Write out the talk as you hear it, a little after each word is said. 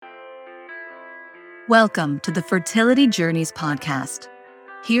Welcome to the Fertility Journeys podcast.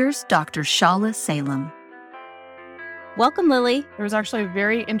 Here's Dr. Shala Salem. Welcome, Lily. There was actually a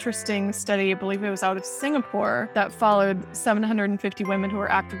very interesting study, I believe it was out of Singapore, that followed 750 women who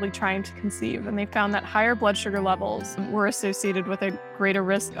were actively trying to conceive. And they found that higher blood sugar levels were associated with a greater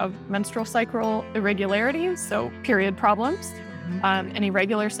risk of menstrual cycle irregularities, so period problems, and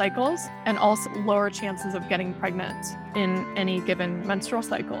irregular cycles, and also lower chances of getting pregnant in any given menstrual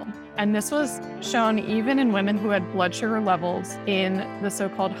cycle. And this was shown even in women who had blood sugar levels in the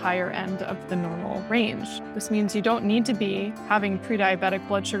so-called higher end of the normal range. This means you don't need to be having pre-diabetic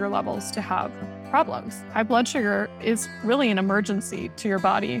blood sugar levels to have problems. High blood sugar is really an emergency to your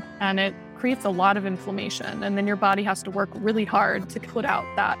body, and it creates a lot of inflammation, and then your body has to work really hard to put out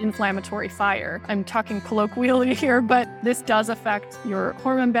that inflammatory fire. I'm talking colloquially here, but this does affect your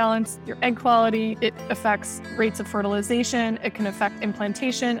hormone balance, your egg quality. It affects rates of fertilization. It can affect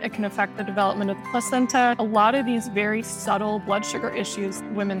implantation. It can affect the development of the placenta. A lot of these very subtle blood sugar issues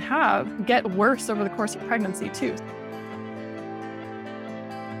women have get worse over the course of pregnancy too.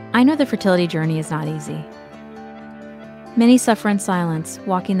 I know the fertility journey is not easy. Many suffer in silence,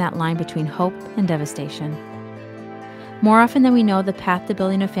 walking that line between hope and devastation. More often than we know, the path to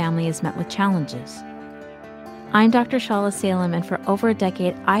building a family is met with challenges. I'm Dr. Shala Salem, and for over a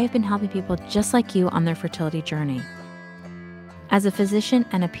decade, I have been helping people just like you on their fertility journey. As a physician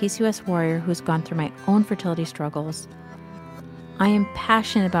and a PCOS warrior who's gone through my own fertility struggles, I am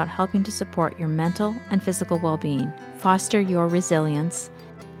passionate about helping to support your mental and physical well-being, foster your resilience,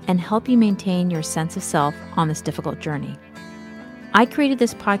 and help you maintain your sense of self on this difficult journey. I created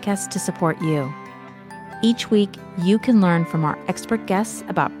this podcast to support you. Each week, you can learn from our expert guests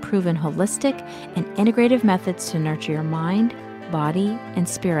about proven holistic and integrative methods to nurture your mind, body, and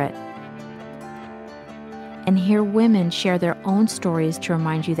spirit. And hear women share their own stories to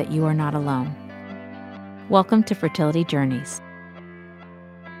remind you that you are not alone. Welcome to Fertility Journeys.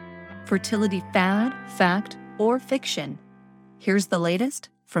 Fertility fad, fact, or fiction? Here's the latest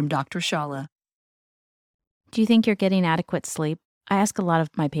from Dr. Shala. Do you think you're getting adequate sleep? I ask a lot of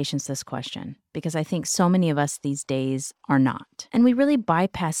my patients this question because I think so many of us these days are not. And we really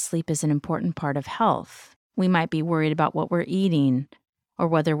bypass sleep as an important part of health. We might be worried about what we're eating or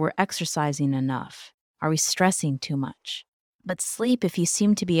whether we're exercising enough. Are we stressing too much? But sleep, if you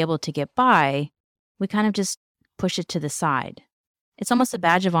seem to be able to get by, we kind of just push it to the side. It's almost a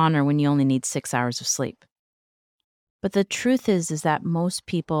badge of honor when you only need 6 hours of sleep. But the truth is that most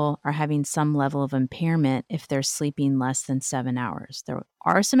people are having some level of impairment if they're sleeping less than 7 hours. There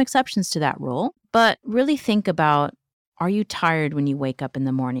are some exceptions to that rule, but really think about, are you tired when you wake up in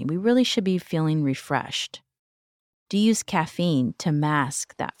the morning? We really should be feeling refreshed. Do you use caffeine to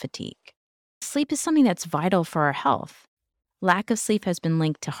mask that fatigue? Sleep is something that's vital for our health. Lack of sleep has been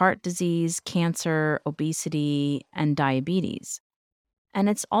linked to heart disease, cancer, obesity, and diabetes. And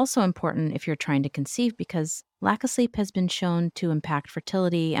it's also important if you're trying to conceive because lack of sleep has been shown to impact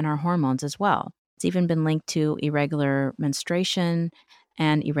fertility and our hormones as well. It's even been linked to irregular menstruation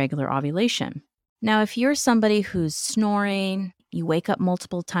and irregular ovulation. Now, if you're somebody who's snoring, you wake up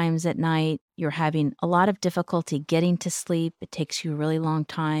multiple times at night, you're having a lot of difficulty getting to sleep, it takes you a really long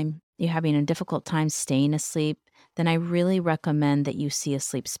time, you're having a difficult time staying asleep, then I really recommend that you see a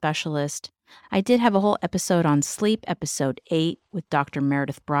sleep specialist. I did have a whole episode on sleep, episode 8 with Dr.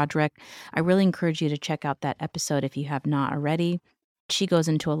 Meredith Broderick. I really encourage you to check out that episode if you have not already. She goes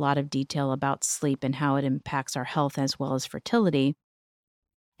into a lot of detail about sleep and how it impacts our health as well as fertility.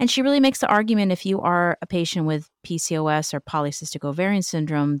 And she really makes the argument if you are a patient with PCOS or polycystic ovarian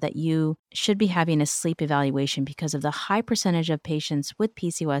syndrome that you should be having a sleep evaluation because of the high percentage of patients with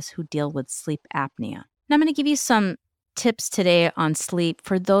PCOS who deal with sleep apnea. Now I'm going to give you some tips today on sleep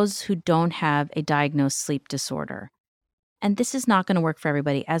for those who don't have a diagnosed sleep disorder. And this is not going to work for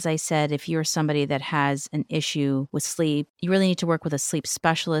everybody. As I said, if you're somebody that has an issue with sleep, you really need to work with a sleep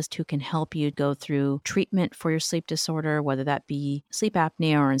specialist who can help you go through treatment for your sleep disorder, whether that be sleep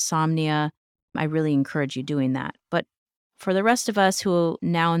apnea or insomnia. I really encourage you doing that. But for the rest of us who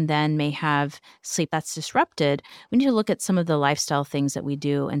now and then may have sleep that's disrupted, we need to look at some of the lifestyle things that we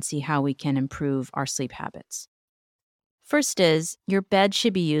do and see how we can improve our sleep habits. First is, your bed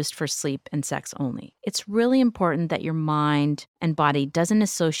should be used for sleep and sex only. It's really important that your mind and body doesn't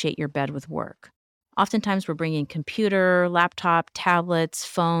associate your bed with work. Oftentimes we're bringing computer, laptop, tablets,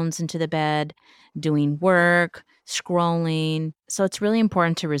 phones into the bed, doing work, scrolling. So it's really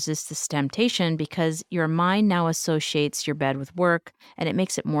important to resist this temptation because your mind now associates your bed with work and it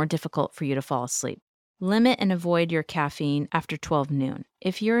makes it more difficult for you to fall asleep. Limit and avoid your caffeine after 12 noon.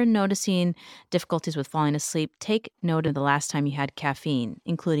 If you're noticing difficulties with falling asleep, take note of the last time you had caffeine,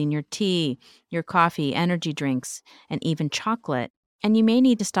 including your tea, your coffee, energy drinks, and even chocolate. And you may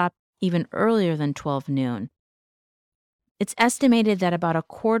need to stop even earlier than 12 noon. It's estimated that about a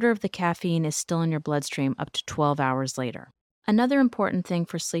quarter of the caffeine is still in your bloodstream up to 12 hours later. Another important thing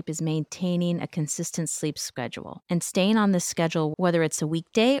for sleep is maintaining a consistent sleep schedule and staying on this schedule, whether it's a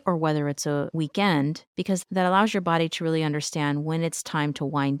weekday or whether it's a weekend, because that allows your body to really understand when it's time to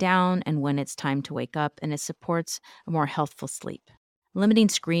wind down and when it's time to wake up, and it supports a more healthful sleep. Limiting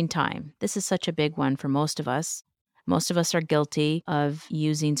screen time. This is such a big one for most of us. Most of us are guilty of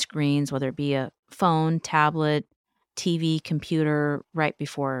using screens, whether it be a phone, tablet, TV, computer, right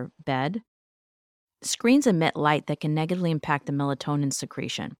before bed. Screens emit light that can negatively impact the melatonin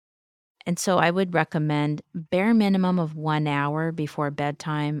secretion. And so I would recommend bare minimum of 1 hour before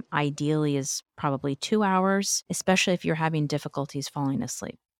bedtime. Ideally is probably 2 hours, especially if you're having difficulties falling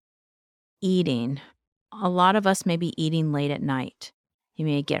asleep. Eating. A lot of us may be eating late at night. You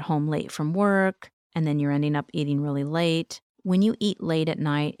may get home late from work, and then you're ending up eating really late. When you eat late at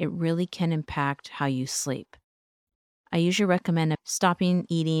night, it really can impact how you sleep. I usually recommend stopping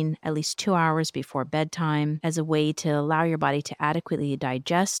eating at least 2 hours before bedtime as a way to allow your body to adequately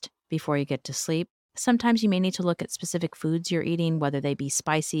digest before you get to sleep. Sometimes you may need to look at specific foods you're eating, whether they be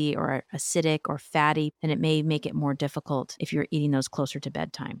spicy or acidic or fatty, and it may make it more difficult if you're eating those closer to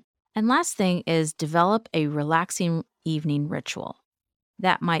bedtime. And last thing is develop a relaxing evening ritual.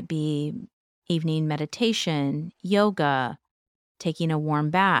 That might be evening meditation, yoga, taking a warm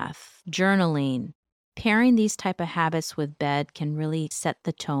bath, journaling. Pairing these type of habits with bed can really set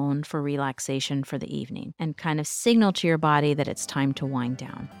the tone for relaxation for the evening and kind of signal to your body that it's time to wind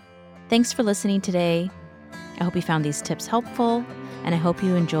down. Thanks for listening today. I hope you found these tips helpful, and I hope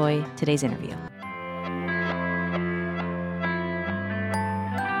you enjoy today's interview.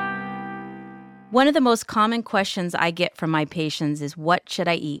 One of the most common questions I get from my patients is, what should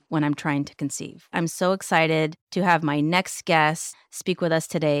I eat when I'm trying to conceive? I'm so excited to have my next guest speak with us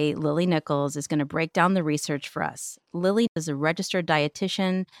today. Lily Nichols is going to break down the research for us. Lily is a registered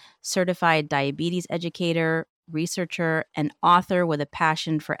dietitian, certified diabetes educator, researcher, and author with a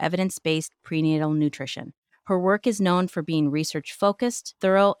passion for evidence-based prenatal nutrition. Her work is known for being research-focused,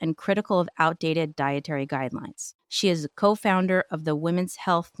 thorough, and critical of outdated dietary guidelines. She is a co-founder of the Women's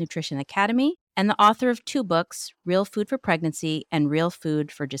Health Nutrition Academy and the author of 2 books, Real Food for Pregnancy and Real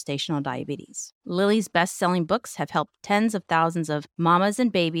Food for Gestational Diabetes. Lily's best-selling books have helped tens of thousands of mamas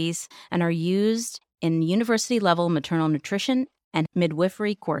and babies and are used in university-level maternal nutrition and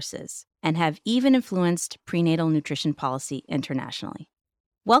midwifery courses, and have even influenced prenatal nutrition policy internationally.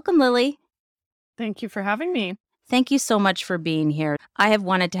 Welcome, Lily. Thank you for having me. Thank you so much for being here. I have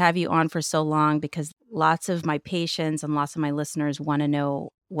wanted to have you on for so long because lots of my patients and lots of my listeners want to know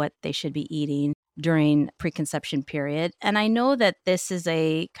what they should be eating during preconception period. And I know that this is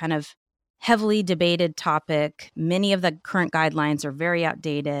a kind of heavily debated topic. Many of the current guidelines are very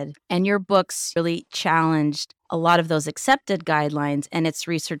outdated, and your books really challenged a lot of those accepted guidelines, and it's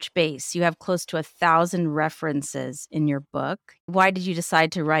research-based. You have close to 1,000 references in your book. Why did you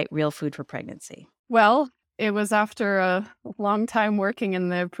decide to write Real Food for Pregnancy? Well, it was after a long time working in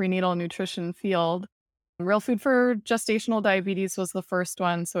the prenatal nutrition field. Real Food for Gestational Diabetes was the first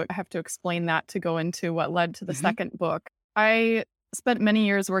one, so I have to explain that to go into what led to the second book. I spent many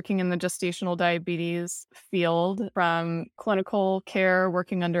years working in the gestational diabetes field, from clinical care,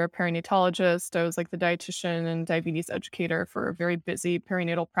 working under a perinatologist. I was like the dietitian and diabetes educator for a very busy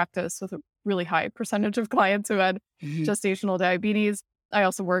perinatal practice with a really high percentage of clients who had gestational diabetes. I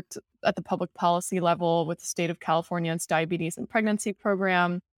also worked at the public policy level with the state of California's diabetes and pregnancy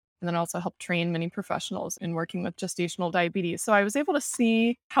program, and then also helped train many professionals in working with gestational diabetes. So I was able to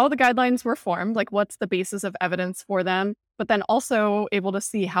see how the guidelines were formed, like what's the basis of evidence for them, but then also able to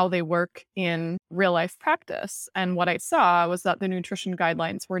see how they work in real life practice. And what I saw was that the nutrition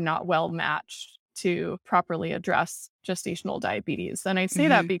guidelines were not well matched to properly address gestational diabetes. And I say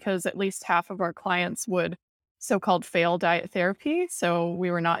that because at least half of our clients would so-called fail diet therapy. So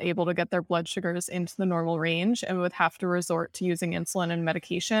we were not able to get their blood sugars into the normal range and would have to resort to using insulin and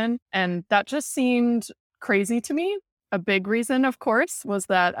medication. And that just seemed crazy to me. A big reason, of course, was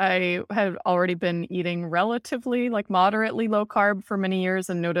that I had already been eating relatively, like moderately low carb for many years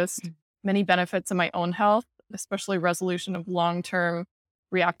and noticed many benefits in my own health, especially resolution of long-term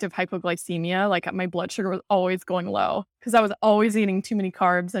reactive hypoglycemia. Like my blood sugar was always going low because I was always eating too many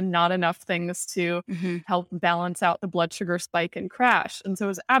carbs and not enough things to help balance out the blood sugar spike and crash. And so it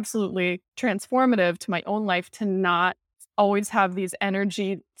was absolutely transformative to my own life to not always have these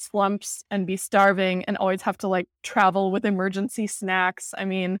energy slumps and be starving and always have to like travel with emergency snacks. I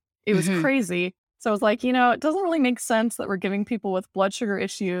mean, it was crazy. So I was like, it doesn't really make sense that we're giving people with blood sugar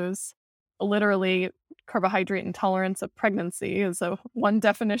issues literally carbohydrate intolerance of pregnancy is one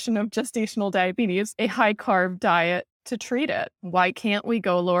definition of gestational diabetes, a high carb diet to treat it. Why can't we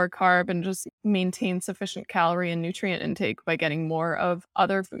go lower carb and just maintain sufficient calorie and nutrient intake by getting more of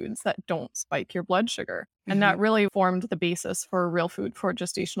other foods that don't spike your blood sugar? And that really formed the basis for Real Food for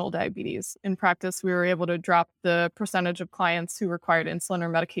Gestational Diabetes. In practice, we were able to drop the percentage of clients who required insulin or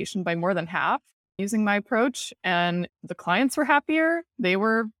medication by more than half using my approach. And the clients were happier. They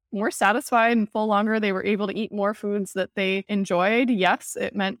were more satisfied and full longer. They were able to eat more foods that they enjoyed. Yes,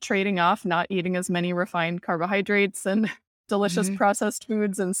 it meant trading off, not eating as many refined carbohydrates and delicious processed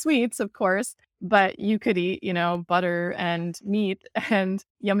foods and sweets, of course. But you could eat, butter and meat and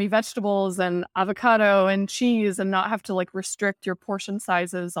yummy vegetables and avocado and cheese and not have to like restrict your portion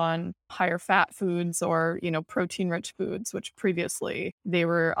sizes on higher fat foods or, protein rich foods, which previously they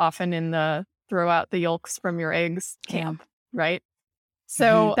were often in the throw out the yolks from your eggs camp, right?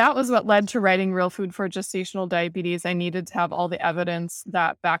 So that was what led to writing Real Food for Gestational Diabetes. I needed to have all the evidence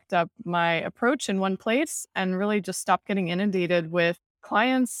that backed up my approach in one place and really just stop getting inundated with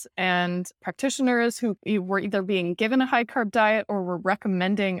clients and practitioners who were either being given a high carb diet or were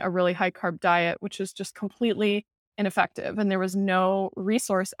recommending a really high carb diet, which is just completely ineffective. And there was no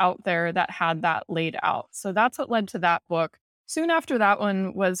resource out there that had that laid out. So that's what led to that book. Soon after that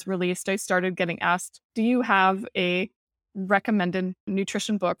one was released, I started getting asked, do you have a recommended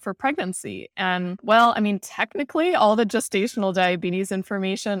nutrition book for pregnancy? And well, technically all the gestational diabetes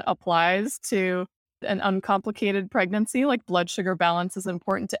information applies to an uncomplicated pregnancy. Like blood sugar balance is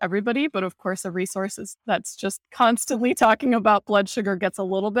important to everybody, but of course a resource that's just constantly talking about blood sugar gets a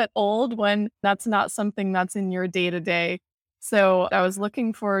little bit old when that's not something that's in your day-to-day. So I was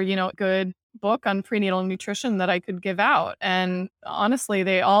looking for, a good book on prenatal nutrition that I could give out. And honestly,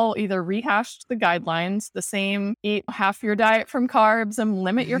 they all either rehashed the guidelines, the same, eat half your diet from carbs and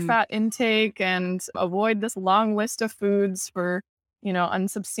limit your fat intake and avoid this long list of foods for,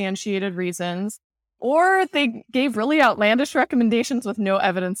 unsubstantiated reasons. Or they gave really outlandish recommendations with no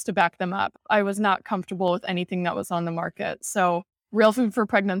evidence to back them up. I was not comfortable with anything that was on the market. So Real Food for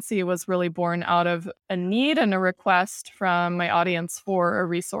Pregnancy was really born out of a need and a request from my audience for a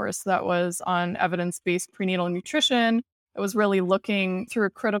resource that was on evidence-based prenatal nutrition. It was really looking through a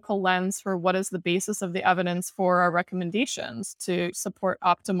critical lens for what is the basis of the evidence for our recommendations to support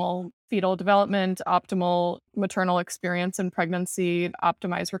optimal fetal development, optimal maternal experience in pregnancy,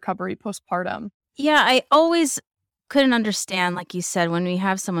 optimize recovery postpartum. Yeah, I always couldn't understand, like you said, when we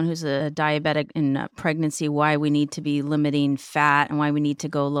have someone who's a diabetic in pregnancy, why we need to be limiting fat and why we need to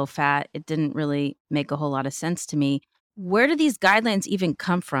go low fat. It didn't really make a whole lot of sense to me. Where do these guidelines even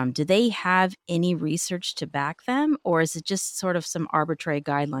come from? Do they have any research to back them? Or is it just sort of some arbitrary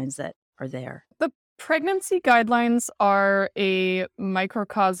guidelines that are there? The pregnancy guidelines are a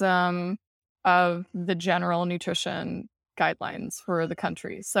microcosm of the general nutrition guidelines for the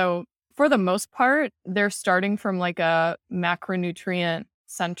country. So for the most part, they're starting from like a macronutrient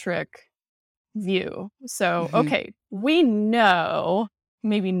centric view. So, okay, we know,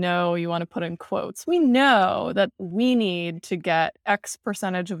 maybe no, you want to put in quotes. We know that we need to get X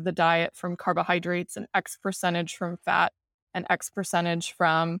percentage of the diet from carbohydrates and X percentage from fat and X percentage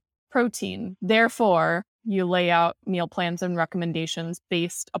from protein. Therefore, you lay out meal plans and recommendations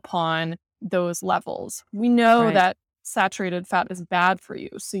based upon those levels. We know that saturated fat is bad for you,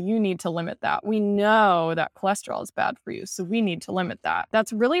 so you need to limit that. We know that cholesterol is bad for you, so we need to limit that.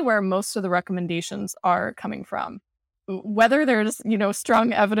 That's really where most of the recommendations are coming from. Whether there's,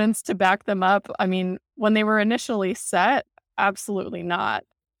 strong evidence to back them up, when they were initially set, absolutely not.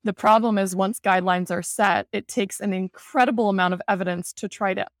 The problem is once guidelines are set, it takes an incredible amount of evidence to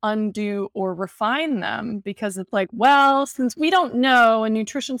try to undo or refine them because it's like, well, since we don't know and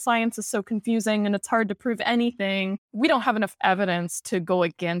nutrition science is so confusing and it's hard to prove anything, we don't have enough evidence to go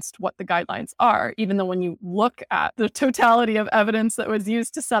against what the guidelines are, even though when you look at the totality of evidence that was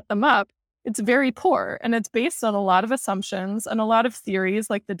used to set them up, it's very poor. And it's based on a lot of assumptions and a lot of theories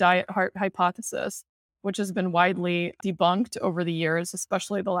like the diet heart hypothesis, which has been widely debunked over the years,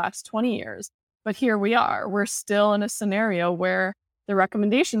 especially the last 20 years. But here we are. We're still in a scenario where the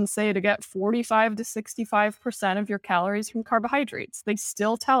recommendations say to get 45 to 65% of your calories from carbohydrates. They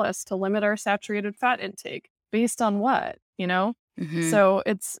still tell us to limit our saturated fat intake. Based on what, So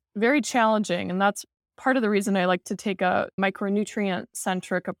it's very challenging. And that's part of the reason I like to take a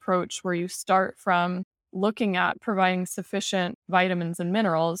micronutrient-centric approach where you start from looking at providing sufficient vitamins and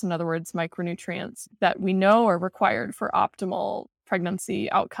minerals, in other words, micronutrients, that we know are required for optimal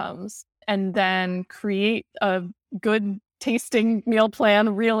pregnancy outcomes, and then create a good tasting meal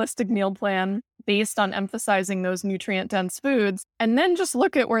plan, realistic meal plan based on emphasizing those nutrient dense foods, and then just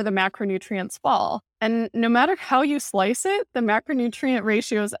look at where the macronutrients fall. And no matter how you slice it, the macronutrient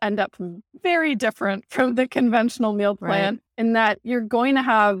ratios end up very different from the conventional meal plan, in that you're going to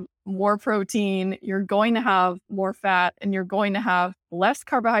have more protein, you're going to have more fat, and you're going to have less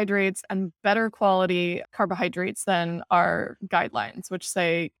carbohydrates and better quality carbohydrates than our guidelines, which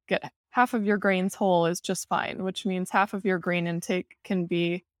say get half of your grains whole is just fine, which means half of your grain intake can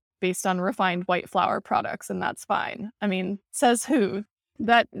be based on refined white flour products, and that's fine. I mean, says who?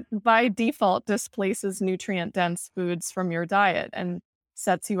 That by default displaces nutrient-dense foods from your diet and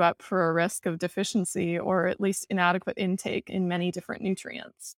sets you up for a risk of deficiency or at least inadequate intake in many different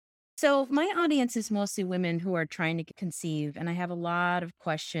nutrients. So my audience is mostly women who are trying to conceive, and I have a lot of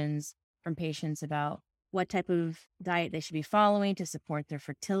questions from patients about what type of diet they should be following to support their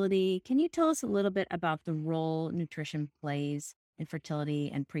fertility. Can you tell us a little bit about the role nutrition plays in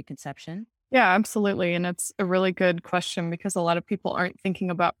fertility and preconception? Yeah, absolutely. And it's a really good question because a lot of people aren't thinking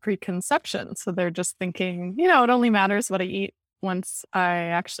about preconception. So they're just thinking, it only matters what I eat once I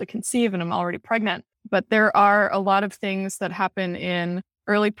actually conceive and I'm already pregnant. But there are a lot of things that happen in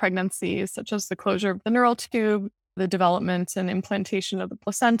early pregnancies, such as the closure of the neural tube, the development and implantation of the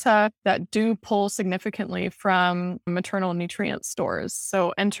placenta, that do pull significantly from maternal nutrient stores.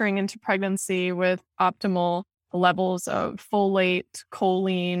 So entering into pregnancy with optimal levels of folate,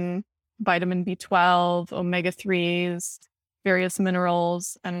 choline, vitamin B12, omega-3s, various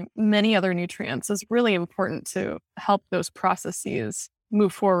minerals, and many other nutrients is really important to help those processes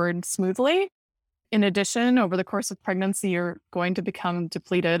move forward smoothly. In addition, over the course of pregnancy, you're going to become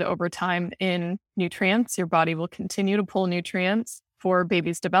depleted over time in nutrients. Your body will continue to pull nutrients for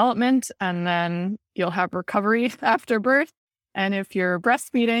baby's development, and then you'll have recovery after birth. And if you're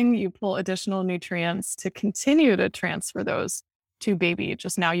breastfeeding, you pull additional nutrients to continue to transfer those to baby.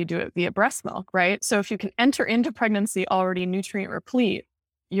 Just now you do it via breast milk, right? So if you can enter into pregnancy already nutrient replete,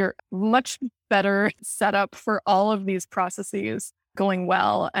 you're much better set up for all of these processes going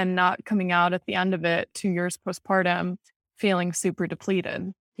well and not coming out at the end of it 2 years postpartum feeling super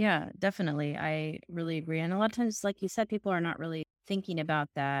depleted. Yeah, definitely. I really agree. And a lot of times, like you said, people are not really thinking about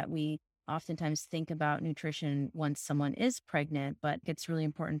that. We oftentimes think about nutrition once someone is pregnant, but it's really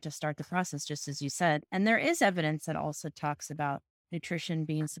important to start the process, just as you said. And there is evidence that also talks about nutrition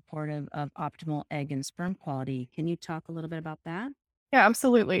being supportive of optimal egg and sperm quality. Can you talk a little bit about that? Yeah,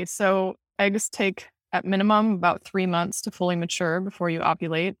 absolutely. So eggs take at minimum about 3 months to fully mature before you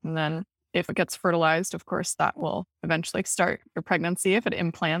ovulate. And then if it gets fertilized, of course, that will eventually start your pregnancy if it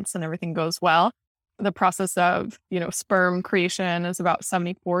implants and everything goes well. The process of, sperm creation is about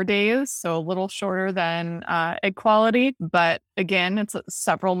 74 days, so a little shorter than egg quality. But again, it's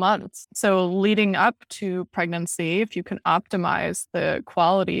several months. So leading up to pregnancy, if you can optimize the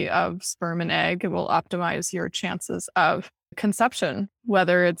quality of sperm and egg, it will optimize your chances of conception,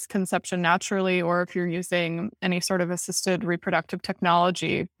 whether it's conception naturally or if you're using any sort of assisted reproductive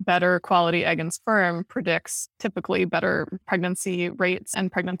technology. Better quality egg and sperm predicts typically better pregnancy rates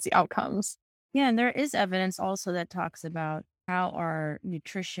and pregnancy outcomes. Yeah, and there is evidence also that talks about how our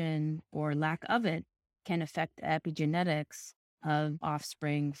nutrition or lack of it can affect the epigenetics of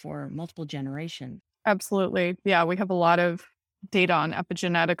offspring for multiple generations. Absolutely. Yeah, we have a lot of data on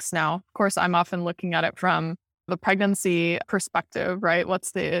epigenetics now. Of course, I'm often looking at it from the pregnancy perspective, right?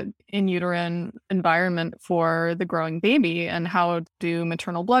 What's the in uterine environment for the growing baby, and how do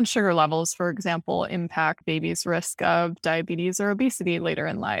maternal blood sugar levels, for example, impact baby's risk of diabetes or obesity later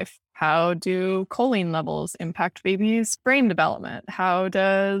in life? How do choline levels impact baby's brain development? How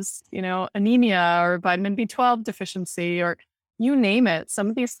does, anemia or vitamin B12 deficiency, or you name it? Some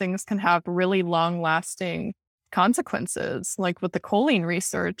of these things can have really long lasting consequences. Like with the choline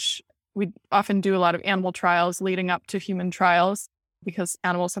research, we often do a lot of animal trials leading up to human trials because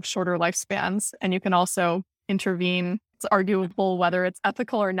animals have shorter lifespans, and you can also intervene. It's arguable whether it's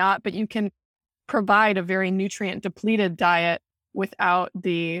ethical or not, but you can provide a very nutrient depleted diet without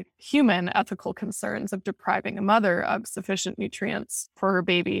the human ethical concerns of depriving a mother of sufficient nutrients for her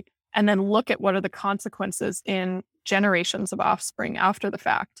baby, and then look at what are the consequences in generations of offspring after the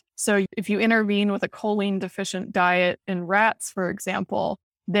fact. So if you intervene with a choline deficient diet in rats, for example,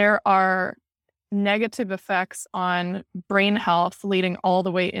 there are negative effects on brain health leading all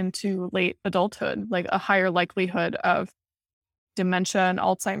the way into late adulthood, like a higher likelihood of dementia and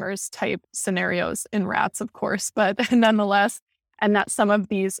Alzheimer's type scenarios in rats, of course, but nonetheless. and that some of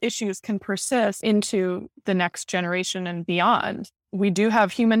these issues can persist into the next generation and beyond. We do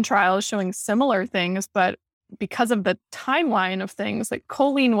have human trials showing similar things, but because of the timeline of things, like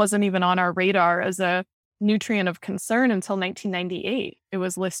choline wasn't even on our radar as a nutrient of concern until 1998. It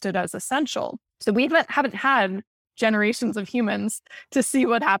was listed as essential. So we haven't had generations of humans to see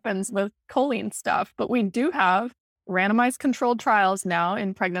what happens with choline stuff, but we do have randomized controlled trials now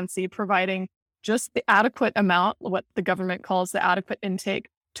in pregnancy providing just the adequate amount, what the government calls the adequate intake,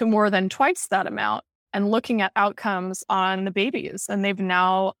 to more than twice that amount, and looking at outcomes on the babies. And they've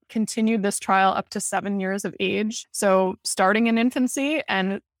now continued this trial up to 7 years of age. So starting in infancy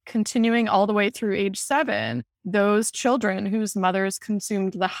and continuing all the way through age 7, those children whose mothers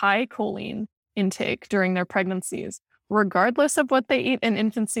consumed the high choline intake during their pregnancies, regardless of what they eat in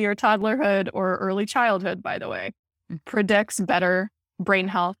infancy or toddlerhood or early childhood, by the way, predicts better brain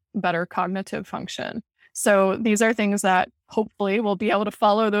health, better cognitive function. So these are things that hopefully we'll be able to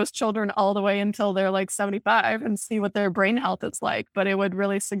follow those children all the way until they're like 75 and see what their brain health is like. But it would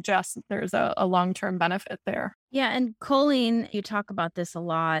really suggest that there's a long-term benefit there. Yeah. And choline, you talk about this a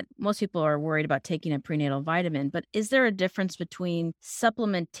lot. Most people are worried about taking a prenatal vitamin, but is there a difference between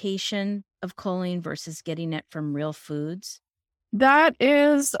supplementation of choline versus getting it from real foods? That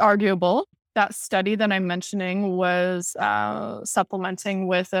is arguable. That study that I'm mentioning was supplementing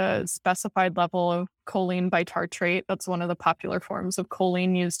with a specified level of choline bitartrate. That's one of the popular forms of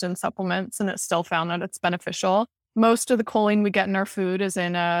choline used in supplements, and it still found that it's beneficial. Most of the choline we get in our food is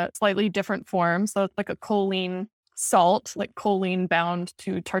in a slightly different form. So it's like a choline salt, like choline bound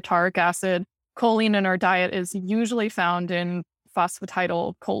to tartaric acid. Choline in our diet is usually found in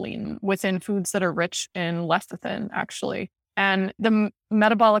phosphatidylcholine within foods that are rich in lecithin, actually. And the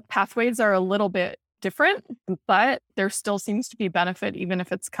metabolic pathways are a little bit different, but there still seems to be benefit even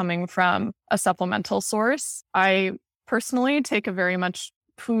if it's coming from a supplemental source. I personally take a very much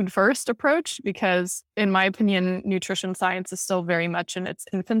food first approach because, in my opinion, nutrition science is still very much in its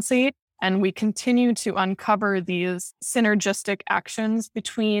infancy. And we continue to uncover these synergistic actions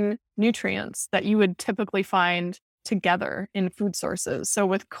between nutrients that you would typically find together in food sources. So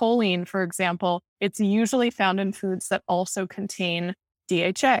with choline, for example, it's usually found in foods that also contain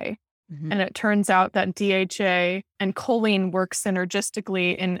DHA. Mm-hmm. And it turns out that DHA and choline work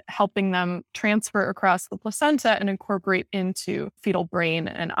synergistically in helping them transfer across the placenta and incorporate into fetal brain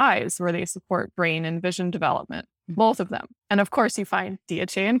and eyes, where they support brain and vision development, both of them. And of course, you find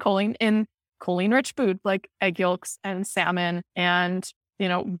DHA and choline in choline-rich food like egg yolks and salmon and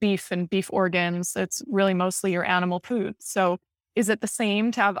beef and beef organs. It's really mostly your animal food. So is it the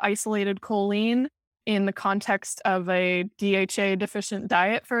same to have isolated choline in the context of a DHA deficient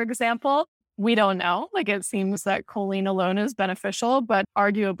diet, for example? We don't know. Like, it seems that choline alone is beneficial, but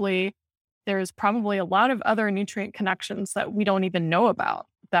arguably there's probably a lot of other nutrient connections that we don't even know about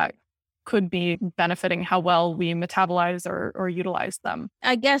that could be benefiting how well we metabolize or utilize them.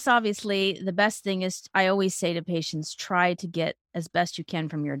 I guess obviously the best thing is, I always say to patients, try to get as best you can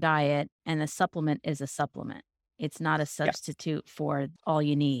from your diet, and a supplement is a supplement. It's not a substitute for all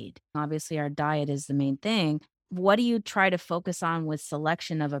you need. Obviously, our diet is the main thing. What do you try to focus on with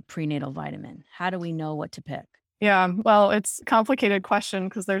selection of a prenatal vitamin? How do we know what to pick? Yeah, well, it's a complicated question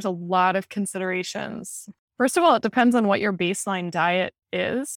because there's a lot of considerations. First of all, it depends on what your baseline diet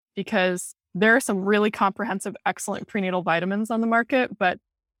is, because there are some really comprehensive, excellent prenatal vitamins on the market, but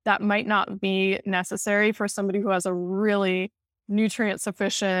that might not be necessary for somebody who has a really nutrient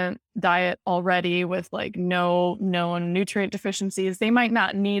sufficient diet already with like no known nutrient deficiencies. They might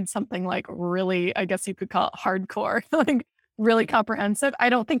not need something like really, I guess you could call it hardcore, like really comprehensive. I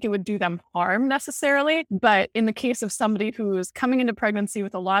don't think it would do them harm necessarily, but in the case of somebody who's coming into pregnancy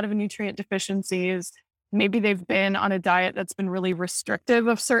with a lot of nutrient deficiencies, maybe they've been on a diet that's been really restrictive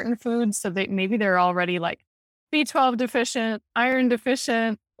of certain foods. So maybe they're already like B12 deficient, iron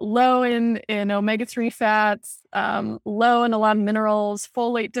deficient, low in omega-3 fats, low in a lot of minerals,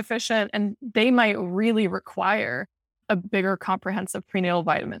 folate deficient, and they might really require a bigger comprehensive prenatal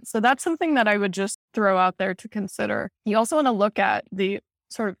vitamin. So that's something that I would just throw out there to consider. You also want to look at the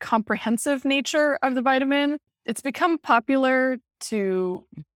sort of comprehensive nature of the vitamin. It's become popular to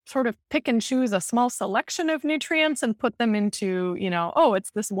sort of pick and choose a small selection of nutrients and put them into,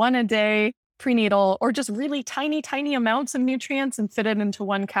 it's this one a day prenatal, or just really tiny, tiny amounts of nutrients and fit it into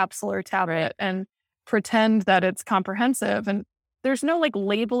one capsule or tablet and pretend that it's comprehensive. And there's no like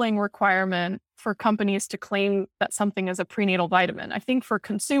labeling requirement for companies to claim that something is a prenatal vitamin. I think for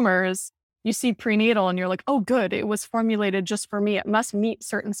consumers, you see prenatal and you're like, oh, good, it was formulated just for me. It must meet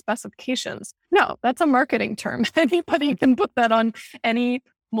certain specifications. No, that's a marketing term. Anybody can put that on any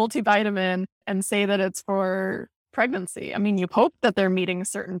multivitamin and say that it's for pregnancy. I mean, you hope that they're meeting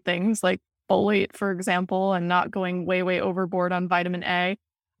certain things like folate, for example, and not going way, way overboard on vitamin A,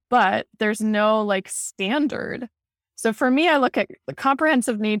 but there's no like standard. So for me, I look at the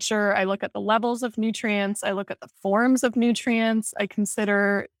comprehensive nature, I look at the levels of nutrients, I look at the forms of nutrients, I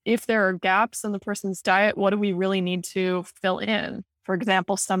consider if there are gaps in the person's diet, what do we really need to fill in? For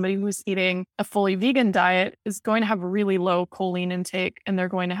example, somebody who's eating a fully vegan diet is going to have really low choline intake, and they're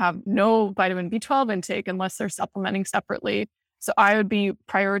going to have no vitamin B12 intake unless they're supplementing separately. So I would be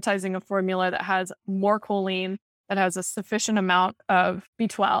prioritizing a formula that has more choline, that has a sufficient amount of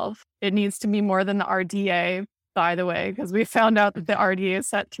B12. It needs to be more than the RDA, by the way, because we found out that the RDA is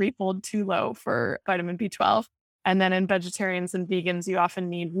set threefold too low for vitamin B12. And then in vegetarians and vegans, you often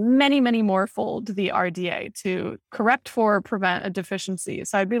need many, many more fold the RDA to correct for or prevent a deficiency.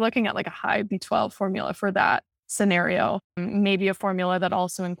 So I'd be looking at like a high B12 formula for that scenario, maybe a formula that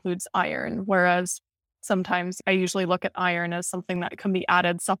also includes iron, whereas sometimes I usually look at iron as something that can be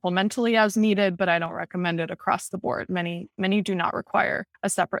added supplementally as needed, but I don't recommend it across the board. Many do not require a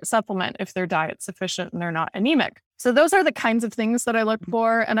separate supplement if their diet's sufficient and they're not anemic. So those are the kinds of things that I look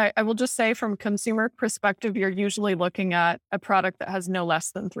for. And I will just say from consumer perspective, you're usually looking at a product that has no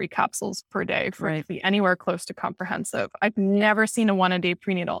less than 3 capsules per day for it to be anywhere close to comprehensive. I've never seen a 1-a-day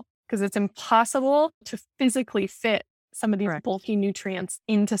prenatal because it's impossible to physically fit some of these bulky nutrients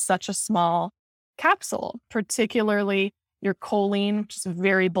into such a small capsule, particularly your choline, which is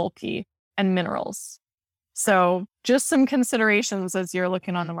very bulky, and minerals. So just some considerations as you're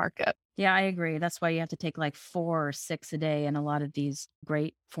looking on the market. Yeah, I agree. That's why you have to take like 4 or 6 a day in a lot of these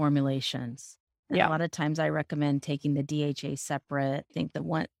great formulations. And a lot of times I recommend taking the DHA separate. I think the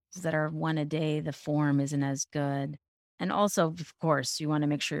ones that are 1 a day, the form isn't as good. And also, of course, you want to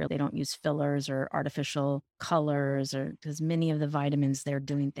make sure they don't use fillers or artificial colors, or because many of the vitamins, they're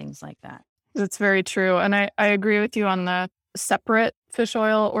doing things like that. That's very true. And I agree with you on the separate fish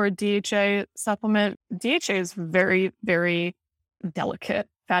oil or DHA supplement. DHA is very, very delicate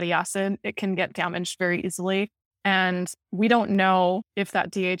fatty acid. It can get damaged very easily. And we don't know if that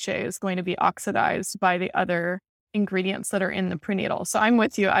DHA is going to be oxidized by the other ingredients that are in the prenatal. So I'm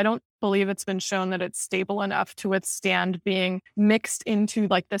with you. I don't believe it's been shown that it's stable enough to withstand being mixed into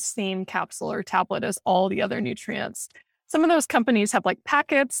like the same capsule or tablet as all the other nutrients. Some of those companies have like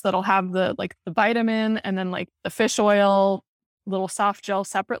packets that'll have the vitamin and then like the fish oil, little soft gel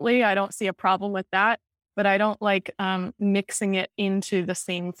separately. I don't see a problem with that, but I don't like mixing it into the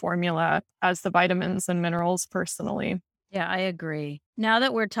same formula as the vitamins and minerals personally. Yeah, I agree. Now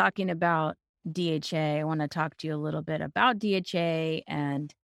that we're talking about DHA, I want to talk to you a little bit about DHA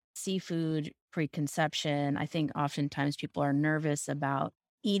and seafood preconception. I think oftentimes people are nervous about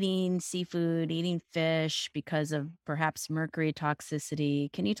eating seafood, eating fish because of perhaps mercury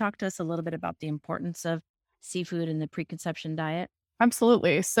toxicity. Can you talk to us a little bit about the importance of seafood in the preconception diet?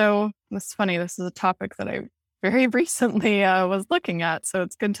 Absolutely. So it's funny. This is a topic that I very recently was looking at. So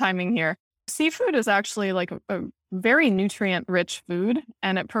it's good timing here. Seafood is actually like a very nutrient rich food,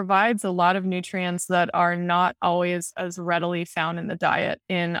 and it provides a lot of nutrients that are not always as readily found in the diet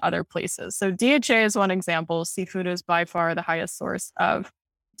in other places. So DHA is one example. Seafood is by far the highest source of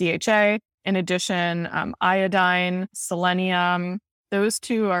DHA. In addition, iodine, selenium, those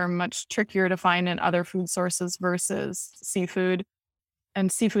two are much trickier to find in other food sources versus seafood.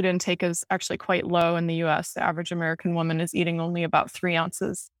 And seafood intake is actually quite low in the US. The average American woman is eating only about 3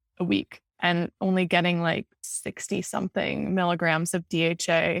 ounces a week and only getting like 60 something milligrams of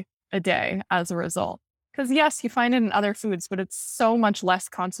DHA a day as a result. Because yes, you find it in other foods, but it's so much less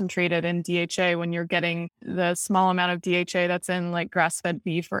concentrated in DHA when you're getting the small amount of DHA that's in like grass-fed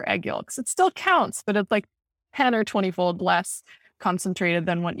beef or egg yolks. It still counts, but it's like 10 or 20-fold less concentrated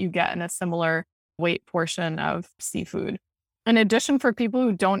than what you get in a similar weight portion of seafood. In addition, for people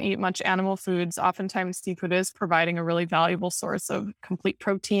who don't eat much animal foods, oftentimes seafood is providing a really valuable source of complete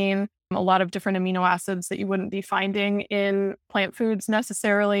protein, a lot of different amino acids that you wouldn't be finding in plant foods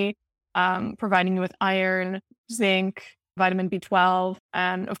necessarily. Providing you with iron, zinc, vitamin B12,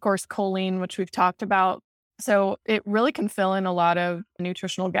 and of course, choline, which we've talked about. So it really can fill in a lot of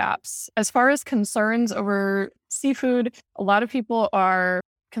nutritional gaps. As far as concerns over seafood, a lot of people are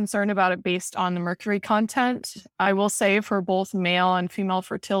concerned about it based on the mercury content. I will say for both male and female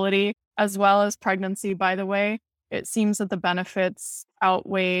fertility, as well as pregnancy, by the way, it seems that the benefits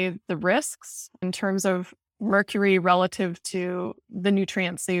outweigh the risks in terms of mercury relative to the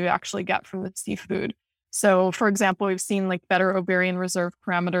nutrients that you actually get from the seafood. So for example, we've seen like better ovarian reserve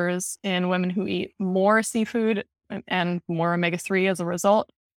parameters in women who eat more seafood and more omega-3 as a result,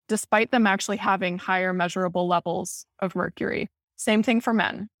 despite them actually having higher measurable levels of mercury. Same thing for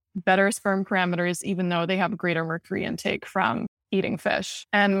men. better sperm parameters, even though they have greater mercury intake from eating fish.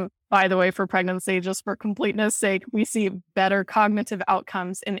 And by the way, for pregnancy, just for completeness sake, we see better cognitive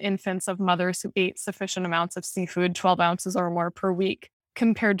outcomes in infants of mothers who ate sufficient amounts of seafood, 12 ounces or more per week,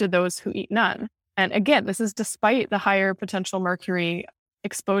 compared to those who eat none. And again, this is despite the higher potential mercury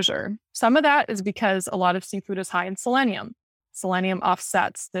exposure. Some of that is because a lot of seafood is high in selenium. Selenium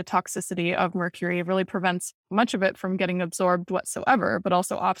offsets the toxicity of mercury. It really prevents much of it from getting absorbed whatsoever, but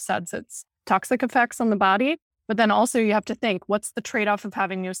also offsets its toxic effects on the body. But then also you have to think, what's the trade-off of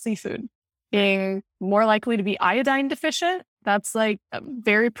having no seafood? Being more likely to be iodine deficient. That's like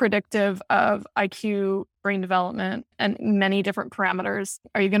very predictive of IQ, brain development, and many different parameters.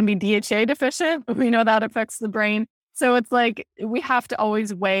 Are you going to be DHA deficient? We know that affects the brain. So it's like we have to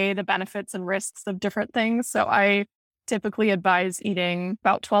always weigh the benefits and risks of different things. So I typically advise eating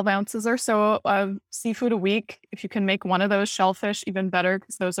about 12 ounces or so of seafood a week. If you can make one of those shellfish, even better,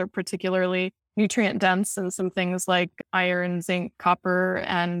 because those are particularly nutrient dense and some things like iron, zinc, copper,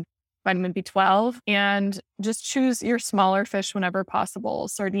 and vitamin B12. And just choose your smaller fish whenever possible.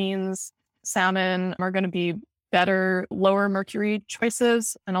 Sardines, salmon are going to be better, lower mercury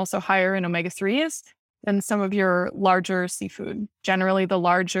choices and also higher in omega-3s than some of your larger seafood. Generally, the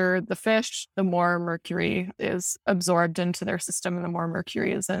larger the fish, the more mercury is absorbed into their system and the more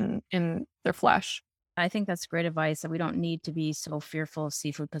mercury is in their flesh. I think that's great advice that we don't need to be so fearful of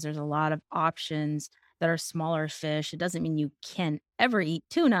seafood because there's a lot of options that are smaller fish. It doesn't mean you can ever eat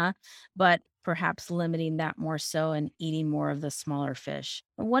tuna, but perhaps limiting that more so and eating more of the smaller fish.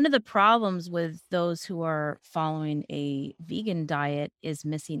 One of the problems with those who are following a vegan diet is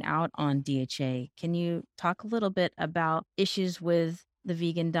missing out on DHA. Can you talk a little bit about issues with the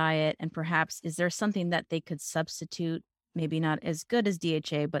vegan diet and perhaps is there something that they could substitute, maybe not as good as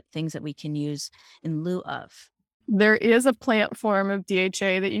DHA, but things that we can use in lieu of? There is a plant form of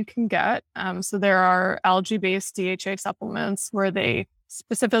DHA that you can get. So there are algae-based DHA supplements where they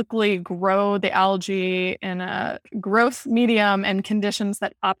specifically grow the algae in a growth medium and conditions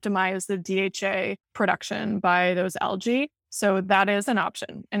that optimize the DHA production by those algae. So that is an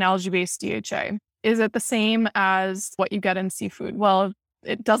option, an algae-based DHA. Is it the same as what you get in seafood? Well,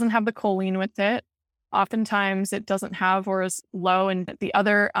 it doesn't have the choline with it. Oftentimes it doesn't have or is low in the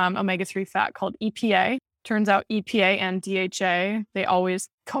other omega-3 fat called EPA. Turns out EPA and DHA, they always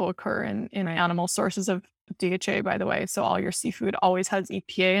co-occur in animal sources of DHA, by the way. So all your seafood always has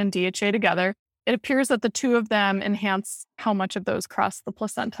EPA and DHA together. It appears that the two of them enhance how much of those cross the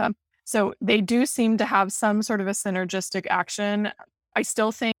placenta. So they do seem to have some sort of a synergistic action. I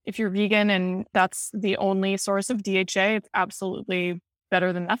still think if you're vegan and that's the only source of DHA, it's absolutely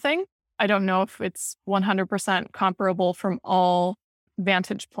better than nothing. I don't know if it's 100% comparable from all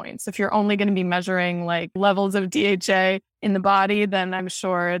vantage points. If you're only going to be measuring like levels of DHA in the body, then I'm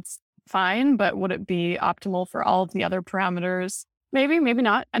sure it's fine. But would it be optimal for all of the other parameters? Maybe, maybe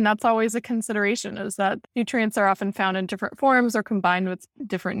not. And that's always a consideration, is that nutrients are often found in different forms or combined with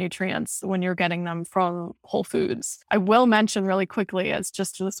different nutrients when you're getting them from whole foods. I will mention really quickly as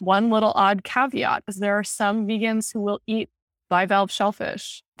just this one little odd caveat, is there are some vegans who will eat bivalve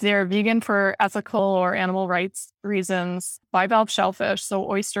shellfish. They're vegan for ethical or animal rights reasons. Bivalve shellfish, so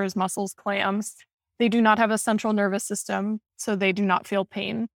oysters, mussels, clams, they do not have a central nervous system, so they do not feel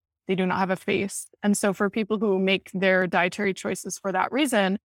pain. They do not have a face. And so for people who make their dietary choices for that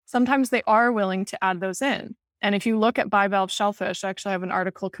reason, sometimes they are willing to add those in. And if you look at bivalve shellfish, I actually have an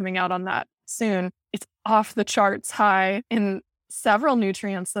article coming out on that soon. It's off the charts high in several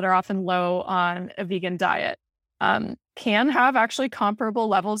nutrients that are often low on a vegan diet. Can have actually comparable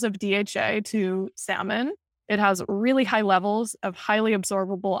levels of DHA to salmon. It has really high levels of highly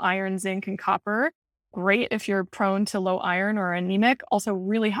absorbable iron, zinc, and copper. Great if you're prone to low iron or anemic. Also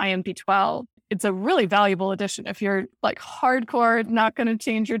really high in B12. It's a really valuable addition if you're like hardcore, not going to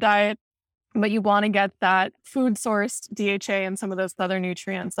change your diet, but you want to get that food sourced DHA and some of those other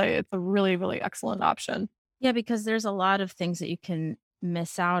nutrients. It's a really, really excellent option. Yeah, because there's a lot of things that you can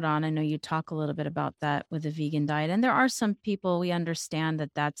miss out on. I know you talk a little bit about that with the vegan diet. And there are some people, we understand that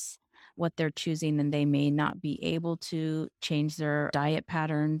that's what they're choosing and they may not be able to change their diet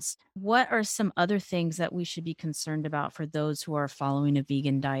patterns. What are some other things that we should be concerned about for those who are following a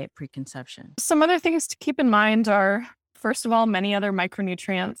vegan diet preconception? Some other things to keep in mind are, first of all, many other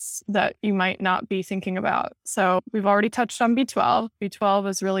micronutrients that you might not be thinking about. So we've already touched on B12. B12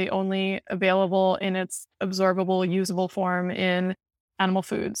 is really only available in its absorbable, usable form in animal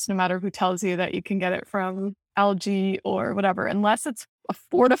foods, no matter who tells you that you can get it from algae or whatever, unless it's a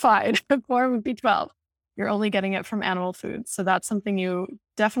fortified form of B12. You're only getting it from animal foods. So that's something you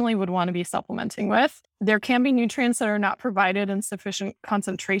definitely would want to be supplementing with. There can be nutrients that are not provided in sufficient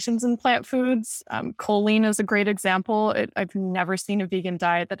concentrations in plant foods. Choline is a great example. I've never seen a vegan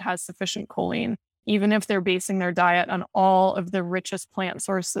diet that has sufficient choline. Even if they're basing their diet on all of the richest plant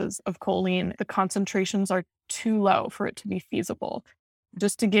sources of choline, the concentrations are too low for it to be feasible.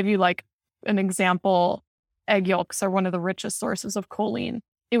 Just to give you like an example, egg yolks are one of the richest sources of choline.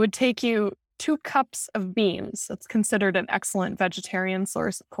 It would take you 2 cups of beans. That's considered an excellent vegetarian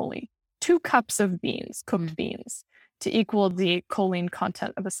source of choline. 2 cups of beans, cooked beans, to equal the choline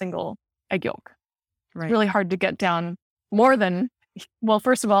content of a single egg yolk. Right. It's really hard to get down more than, well,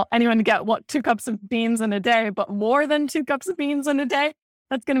 first of all, anyone can get 2 cups of beans in a day, but more than 2 cups of beans in a day,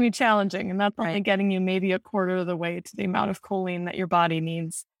 that's going to be challenging. And that's only getting you maybe a quarter of the way to the amount of choline that your body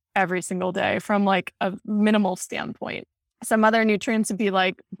needs every single day from like a minimal standpoint. Some other nutrients would be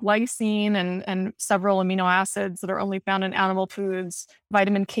like glycine and several amino acids that are only found in animal foods.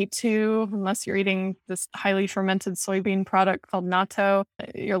 Vitamin K2, unless you're eating this highly fermented soybean product called natto,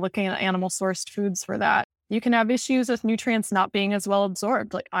 you're looking at animal sourced foods for that. You can have issues with nutrients not being as well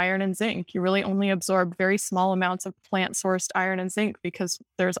absorbed, like iron and zinc. You really only absorb very small amounts of plant-sourced iron and zinc because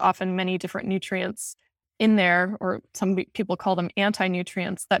there's often many different nutrients in there, or some people call them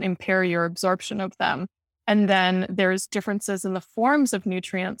anti-nutrients, that impair your absorption of them. And then there's differences in the forms of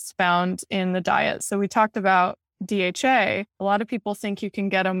nutrients found in the diet. So we talked about DHA. A lot of people think you can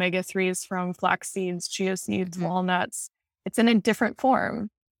get omega-3s from flax seeds, chia seeds, walnuts. It's in a different form.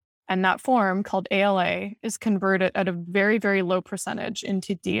 And that form, called ALA, is converted at a very, very low percentage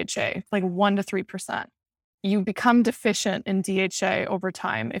into DHA, like 1% to 3%. You become deficient in DHA over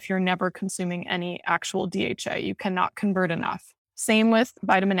time if you're never consuming any actual DHA. You cannot convert enough. Same with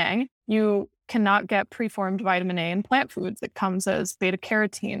vitamin A. You cannot get preformed vitamin A in plant foods. It comes as beta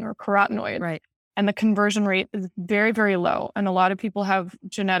carotene or carotenoid. Right. And the conversion rate is very, very low. And a lot of people have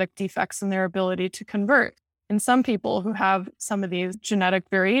genetic defects in their ability to convert. And some people who have some of these genetic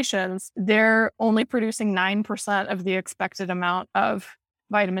variations, they're only producing 9% of the expected amount of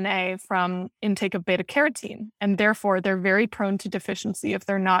vitamin A from intake of beta carotene. And therefore, they're very prone to deficiency if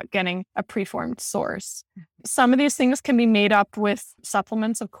they're not getting a preformed source. Some of these things can be made up with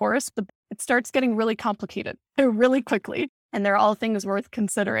supplements, of course, but it starts getting really complicated really quickly. And they're all things worth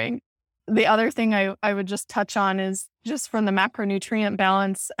considering. The other thing I would just touch on is just from the macronutrient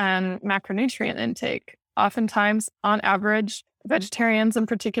balance and macronutrient intake. Oftentimes, on average, vegetarians and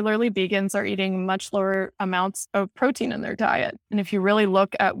particularly vegans are eating much lower amounts of protein in their diet. And if you really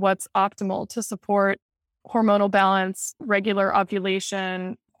look at what's optimal to support hormonal balance, regular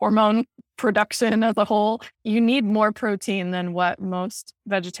ovulation, hormone production as a whole, you need more protein than what most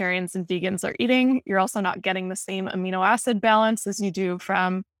vegetarians and vegans are eating. You're also not getting the same amino acid balance as you do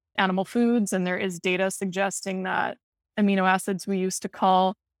from animal foods. And there is data suggesting that amino acids we used to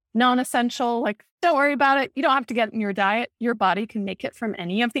call non-essential, like, don't worry about it. You don't have to get it in your diet. Your body can make it from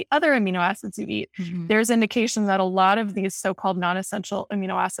any of the other amino acids you eat. There's indication that a lot of these so-called non-essential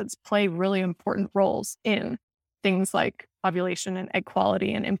amino acids play really important roles in things like ovulation and egg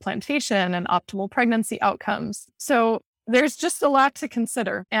quality and implantation and optimal pregnancy outcomes. So there's just a lot to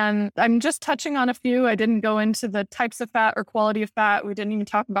consider. And I'm just touching on a few. I didn't go into the types of fat or quality of fat. We didn't even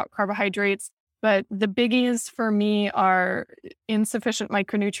talk about carbohydrates. But the biggies for me are insufficient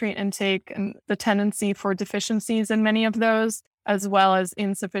micronutrient intake and the tendency for deficiencies in many of those, as well as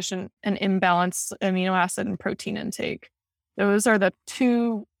insufficient and imbalanced amino acid and protein intake. Those are the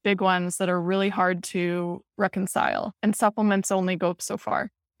 2 big ones that are really hard to reconcile. And supplements only go so far,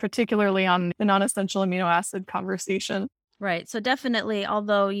 particularly on the non-essential amino acid conversation. Right. So definitely,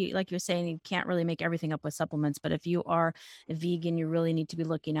 although you, like you're saying, you can't really make everything up with supplements, but if you are a vegan, you really need to be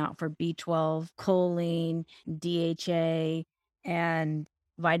looking out for B12, choline, DHA, and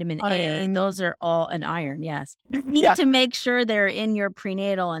vitamin A. Those are all, and iron. Yes. You need to make sure they're in your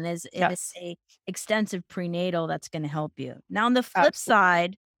prenatal, and it is a extensive prenatal that's going to help you. Now, on the flip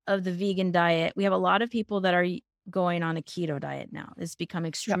side of the vegan diet, we have a lot of people that are going on a keto diet now. It's become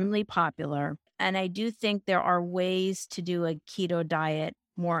extremely popular. And I do think there are ways to do a keto diet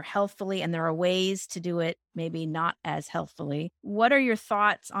more healthfully, and there are ways to do it maybe not as healthfully. What are your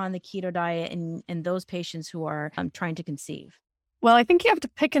thoughts on the keto diet and those patients who are trying to conceive? Well, I think you have to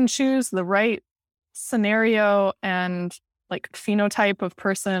pick and choose the right scenario and like phenotype of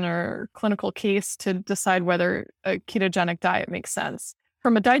person or clinical case to decide whether a ketogenic diet makes sense.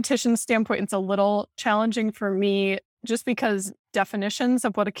 From a dietitian standpoint, it's a little challenging for me just because definitions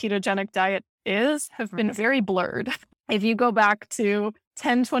of what a ketogenic diet is have been very blurred. If you go back to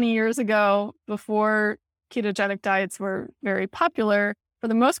 10, 20 years ago, before ketogenic diets were very popular, For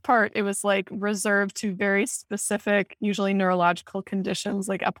the most part, it was like reserved to very specific, usually neurological conditions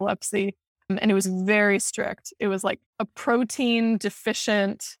like epilepsy. And it was very strict. It was like a protein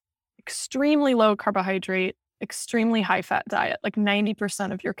deficient, extremely low carbohydrate, extremely high fat diet, like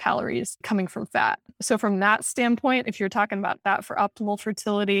 90% of your calories coming from fat. So from that standpoint, if you're talking about that for optimal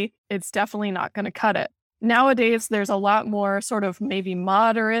fertility, it's definitely not going to cut it. Nowadays, there's a lot more sort of maybe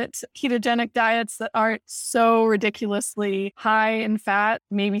moderate ketogenic diets that aren't so ridiculously high in fat,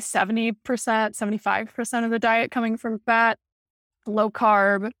 maybe 70%, 75% of the diet coming from fat, low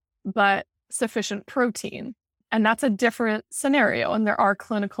carb, but sufficient protein. And that's a different scenario. And there are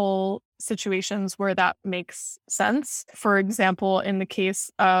clinical situations where that makes sense. For example, in the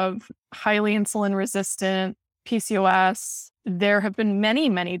case of highly insulin resistant PCOS, there have been many,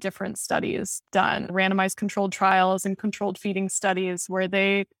 many different studies done, randomized controlled trials and controlled feeding studies where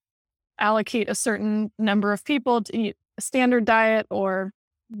they allocate a certain number of people to eat a standard diet or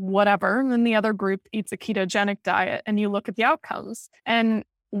whatever, and then the other group eats a ketogenic diet, and you look at the outcomes. And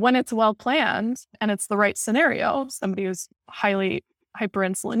when it's well planned and it's the right scenario, somebody who's highly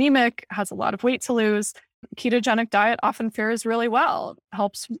hyperinsulinemic, has a lot of weight to lose, ketogenic diet often fares really well,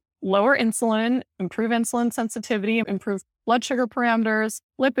 helps lower insulin, improve insulin sensitivity, improve blood sugar parameters,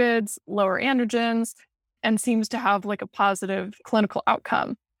 lipids, lower androgens, and seems to have like a positive clinical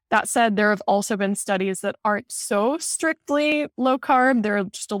outcome. That said, there have also been studies that aren't so strictly low carb. They're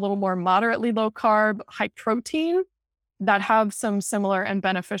just a little more moderately low carb, high protein, that have some similar and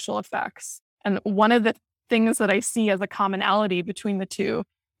beneficial effects. And one of the things that I see as a commonality between the two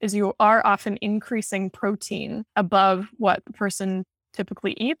is you are often increasing protein above what the person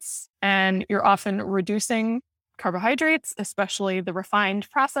typically eats, and you're often reducing carbohydrates, especially the refined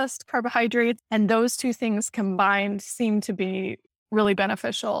processed carbohydrates. And those two things combined seem to be really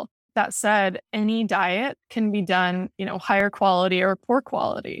beneficial. That said, any diet can be done, higher quality or poor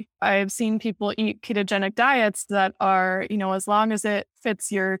quality. I've seen people eat ketogenic diets that are, as long as it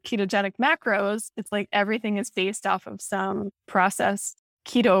fits your ketogenic macros, it's like everything is based off of some processed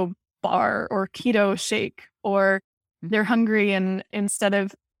keto bar or keto shake, or they're hungry and instead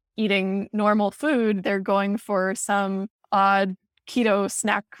of eating normal food, they're going for some odd keto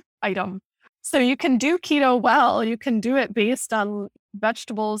snack item. So you can do keto well. You can do it based on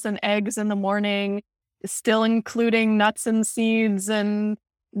vegetables and eggs in the morning, still including nuts and seeds and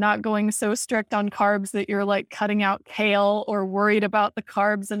not going so strict on carbs that you're like cutting out kale or worried about the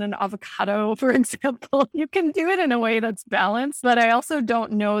carbs in an avocado, for example. You can do it in a way that's balanced, but I also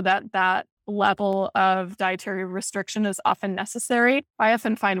don't know that that level of dietary restriction is often necessary. I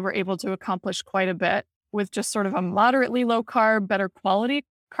often find we're able to accomplish quite a bit with just sort of a moderately low carb, better quality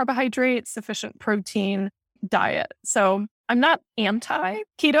carbohydrate, sufficient protein diet. So I'm not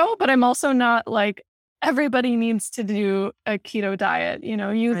anti-keto, but I'm also not like everybody needs to do a keto diet.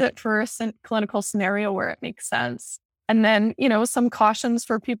 Use it for a clinical scenario where it makes sense. And then, some cautions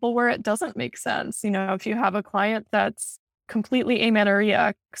for people where it doesn't make sense. If you have a client that's completely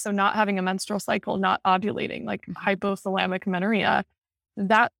amenorrheic, so not having a menstrual cycle, not ovulating, like hypothalamic amenorrhea,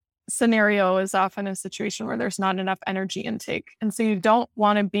 that scenario is often a situation where there's not enough energy intake. And so you don't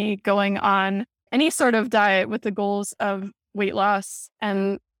want to be going on any sort of diet with the goals of weight loss.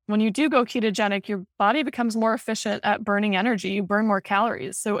 And when you do go ketogenic, your body becomes more efficient at burning energy. You burn more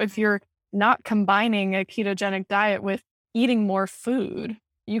calories. So if you're not combining a ketogenic diet with eating more food,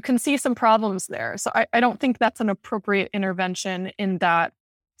 you can see some problems there. So I don't think that's an appropriate intervention in that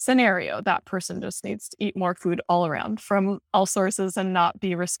scenario. That person just needs to eat more food all around from all sources and not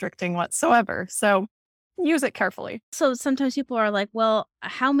be restricting whatsoever. So use it carefully. So sometimes people are like, well,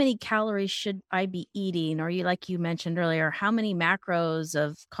 how many calories should I be eating? Or like you mentioned earlier, how many macros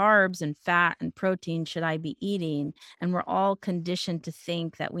of carbs and fat and protein should I be eating? And we're all conditioned to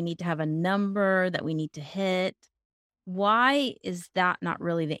think that we need to have a number that we need to hit. Why is that not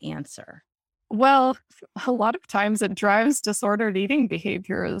really the answer? Well, a lot of times it drives disordered eating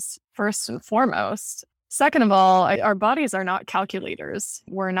behaviors, first and foremost. Second of all, our bodies are not calculators.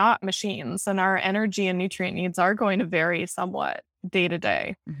 We're not machines, and our energy and nutrient needs are going to vary somewhat day to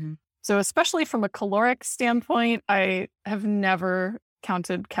day. Mm-hmm. So especially from a caloric standpoint, I have never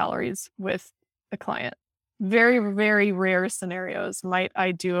counted calories with a client. Very, very rare scenarios might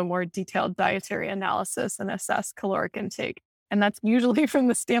I do a more detailed dietary analysis and assess caloric intake. And that's usually from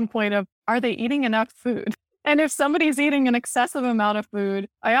the standpoint of, are they eating enough food? And if somebody's eating an excessive amount of food,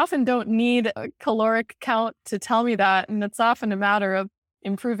 I often don't need a caloric count to tell me that. And it's often a matter of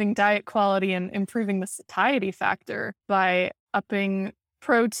improving diet quality and improving the satiety factor by upping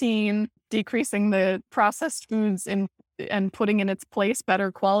protein, decreasing the processed foods and putting in its place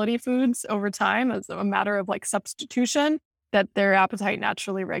better quality foods over time as a matter of like substitution. that their appetite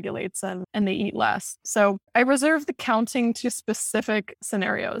naturally regulates and they eat less. So I reserve the counting to specific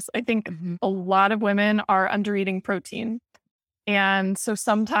scenarios. I think a lot of women are under eating protein. And so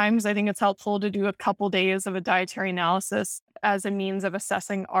sometimes I think it's helpful to do a couple days of a dietary analysis as a means of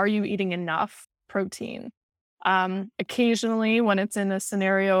assessing, are you eating enough protein? Occasionally, when it's in a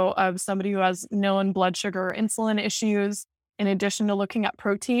scenario of somebody who has known blood sugar or insulin issues, in addition to looking at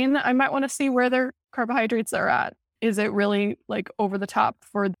protein, I might want to see where their carbohydrates are at. Is it really like over the top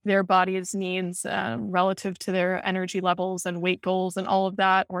for their body's needs relative to their energy levels and weight goals and all of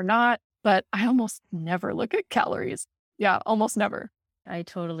that or not? But I almost never look at calories. Yeah, almost never. I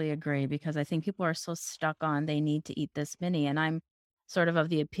totally agree because I think people are so stuck on they need to eat this many. And I'm sort of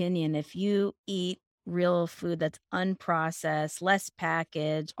the opinion if you eat real food that's unprocessed, less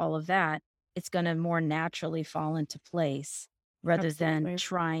packaged, all of that, it's going to more naturally fall into place rather than Absolutely.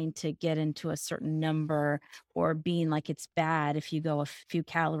 trying to get into a certain number or being like it's bad if you go a few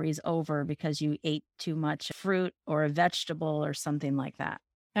calories over because you ate too much fruit or a vegetable or something like that.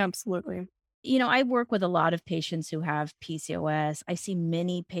 Absolutely. I work with a lot of patients who have PCOS. I see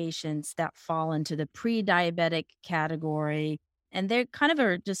many patients that fall into the pre-diabetic category and they kind of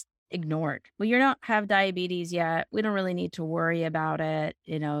are just ignored. Well, you don't have diabetes yet. We don't really need to worry about it.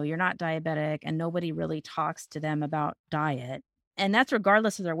 You're not diabetic and nobody really talks to them about diet. And that's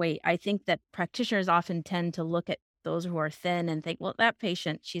regardless of their weight. I think that practitioners often tend to look at those who are thin and think, well, that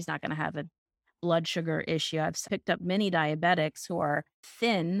patient, she's not going to have a blood sugar issue. I've picked up many diabetics who are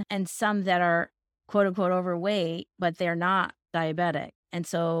thin and some that are quote unquote overweight, but they're not diabetic. And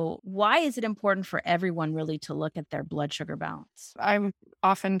so why is it important for everyone really to look at their blood sugar balance? I'm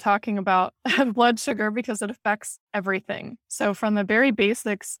often talking about blood sugar because it affects everything. So from the very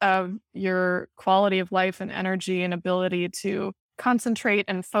basics of your quality of life and energy and ability to concentrate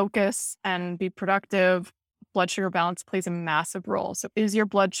and focus and be productive, blood sugar balance plays a massive role. So is your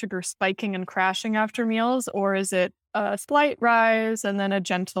blood sugar spiking and crashing after meals, or is it a slight rise and then a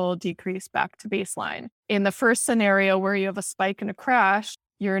gentle decrease back to baseline? In the first scenario where you have a spike and a crash,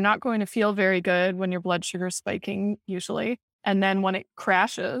 you're not going to feel very good when your blood sugar is spiking usually. And then when it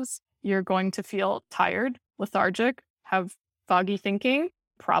crashes, you're going to feel tired, lethargic, have foggy thinking,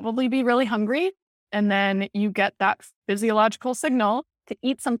 probably be really hungry. And then you get that physiological signal to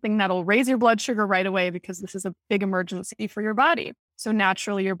eat something that'll raise your blood sugar right away because this is a big emergency for your body. So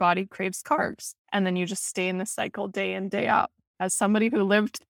naturally, your body craves carbs. And then you just stay in this cycle day in, day out. As somebody who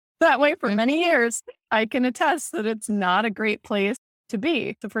lived that way for many years, I can attest that it's not a great place to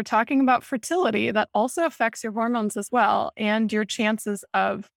be. So if we're talking about fertility, that also affects your hormones as well and your chances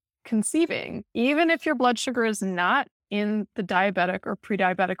of conceiving, even if your blood sugar is not in the diabetic or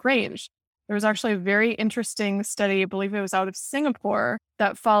pre-diabetic range. There was actually a very interesting study, I believe it was out of Singapore,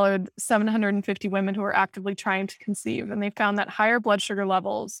 that followed 750 women who were actively trying to conceive. And they found that higher blood sugar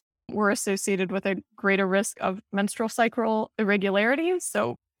levels were associated with a greater risk of menstrual cycle irregularities,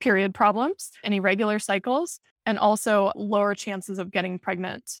 so period problems and irregular cycles, and also lower chances of getting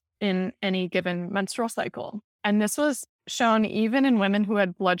pregnant in any given menstrual cycle. And this was shown even in women who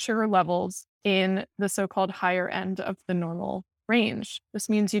had blood sugar levels in the so-called higher end of the normal range. This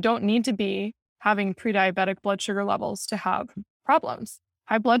means you don't need to be having pre-diabetic blood sugar levels to have problems.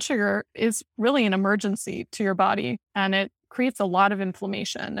 High blood sugar is really an emergency to your body, and it creates a lot of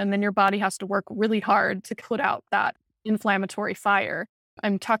inflammation. And then your body has to work really hard to put out that inflammatory fire.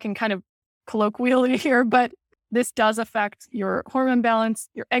 I'm talking kind of colloquially here, but this does affect your hormone balance,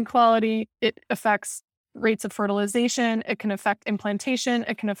 your egg quality. It affects rates of fertilization. It can affect implantation.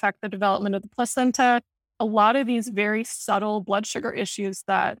 It can affect the development of the placenta. A lot of these very subtle blood sugar issues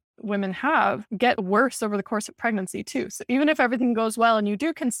that women have get worse over the course of pregnancy too. So even if everything goes well and you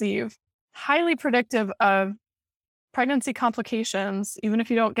do conceive, highly predictive of pregnancy complications, even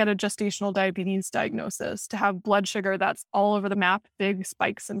if you don't get a gestational diabetes diagnosis, to have blood sugar that's all over the map, big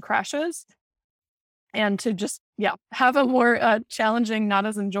spikes and crashes, and to just, have a more challenging, not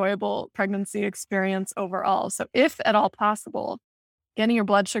as enjoyable pregnancy experience overall. So if at all possible, getting your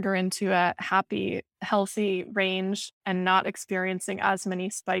blood sugar into a happy, healthy range and not experiencing as many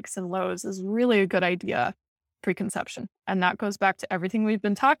spikes and lows is really a good idea preconception. And that goes back to everything we've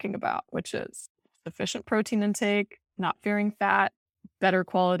been talking about, which is sufficient protein intake, not fearing fat, better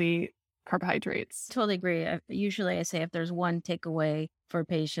quality carbohydrates. Totally agree. Usually I say if there's one takeaway for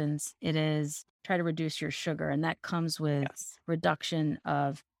patients, it is try to reduce your sugar. And that comes with reduction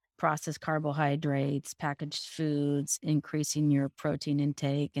of processed carbohydrates, packaged foods, increasing your protein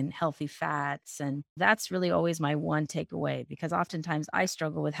intake and healthy fats. And that's really always my one takeaway, because oftentimes I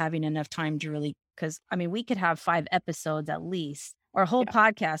struggle with having enough time to really, because we could have 5 episodes at least or a whole Yeah.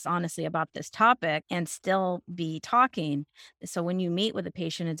 podcast, honestly, about this topic and still be talking. So when you meet with a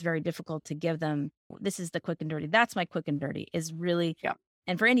patient, it's very difficult to give them, this is the quick and dirty. That's my quick and dirty is really, Yeah.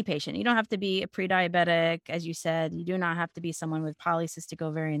 and for any patient, you don't have to be a pre-diabetic, as you said, you do not have to be someone with polycystic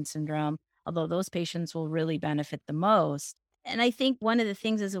ovarian syndrome, although those patients will really benefit the most. And I think one of the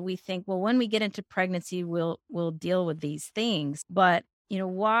things is that we think, well, when we get into pregnancy, we'll deal with these things. But,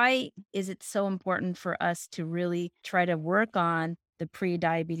 why is it so important for us to really try to work on the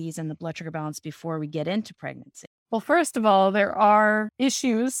pre-diabetes and the blood sugar balance before we get into pregnancy? Well, first of all, there are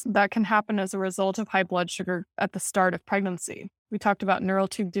issues that can happen as a result of high blood sugar at the start of pregnancy. We talked about neural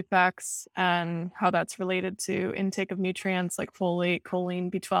tube defects and how that's related to intake of nutrients like folate, choline,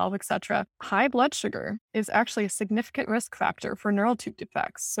 B12, etc. High blood sugar is actually a significant risk factor for neural tube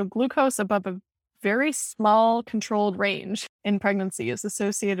defects. So glucose above a very small controlled range in pregnancy is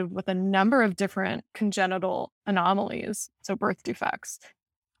associated with a number of different congenital anomalies, so birth defects,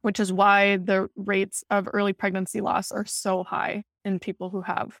 which is why the rates of early pregnancy loss are so high in people who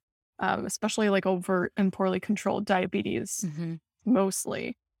have, especially like overt and poorly controlled diabetes,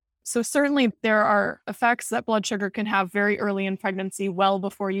 mostly. So certainly there are effects that blood sugar can have very early in pregnancy, well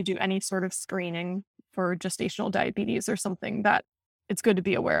before you do any sort of screening for gestational diabetes or something that it's good to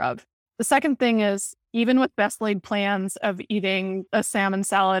be aware of. The second thing is, even with best laid plans of eating a salmon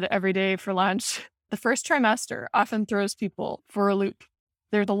salad every day for lunch, the first trimester often throws people for a loop.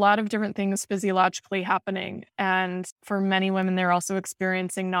 There's a lot of different things physiologically happening. And for many women, they're also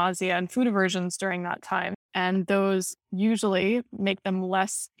experiencing nausea and food aversions during that time. And those usually make them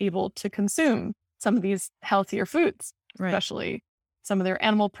less able to consume some of these healthier foods, especially some of their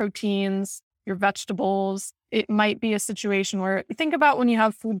animal proteins, your vegetables. It might be a situation where, think about when you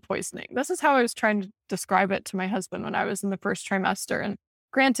have food poisoning. This is how I was trying to describe it to my husband when I was in the first trimester. And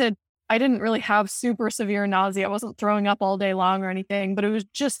granted, I didn't really have super severe nausea. I wasn't throwing up all day long or anything, but it was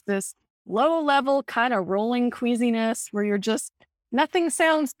just this low level kind of rolling queasiness where you're just, nothing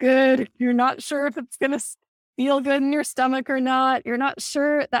sounds good. You're not sure if it's going to feel good in your stomach or not. You're not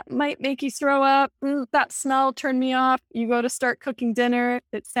sure. That might make you throw up. That smell turned me off. You go to start cooking dinner.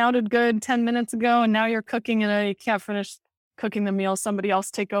 It sounded good 10 minutes ago, and now you're cooking and you can't finish cooking the meal. Somebody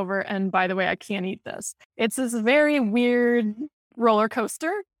else take over. And by the way, I can't eat this. It's this very weird roller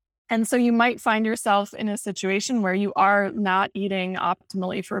coaster. And so you might find yourself in a situation where you are not eating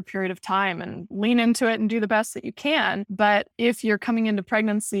optimally for a period of time, and lean into it and do the best that you can. But if you're coming into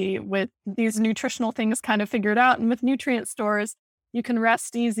pregnancy with these nutritional things kind of figured out and with nutrient stores, you can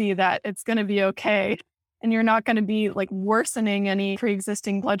rest easy that it's going to be okay. And you're not going to be like worsening any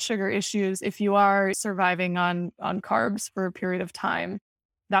pre-existing blood sugar issues if you are surviving on carbs for a period of time.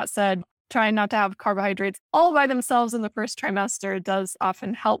 That said, trying not to have carbohydrates all by themselves in the first trimester does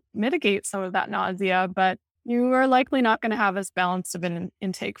often help mitigate some of that nausea, but you are likely not going to have as balanced of an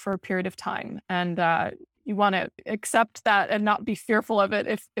intake for a period of time. And you want to accept that and not be fearful of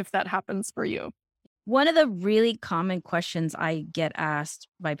it if that happens for you. One of the really common questions I get asked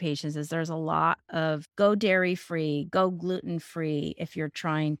by patients is there's a lot of go dairy free, go gluten free if you're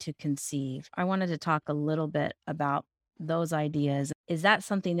trying to conceive. I wanted to talk a little bit about those ideas. Is that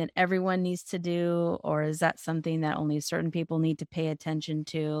something that everyone needs to do, or is that something that only certain people need to pay attention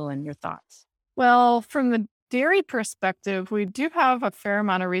to, and your thoughts? Well, from the dairy perspective, we do have a fair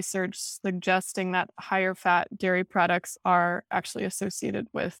amount of research suggesting that higher fat dairy products are actually associated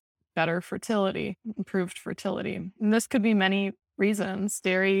with better fertility, improved fertility. And this could be many reasons.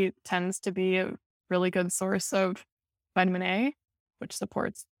 Dairy tends to be a really good source of vitamin A, which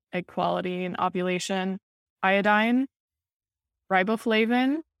supports egg quality and ovulation, iodine,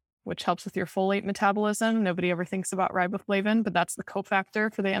 riboflavin, which helps with your folate metabolism. Nobody ever thinks about riboflavin, but that's the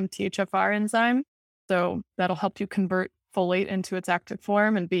cofactor for the MTHFR enzyme. So that'll help you convert folate into its active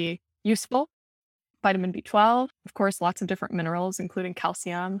form and be useful. Vitamin B12, of course, lots of different minerals, including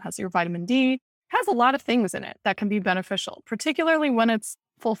calcium, has your vitamin D, has a lot of things in it that can be beneficial, particularly when it's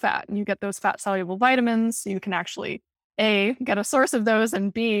full fat and you get those fat soluble vitamins. So you can actually A, get a source of those,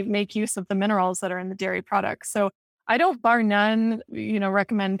 and B, make use of the minerals that are in the dairy products. So I don't, bar none,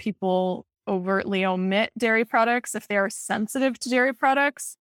 recommend people overtly omit dairy products if they are sensitive to dairy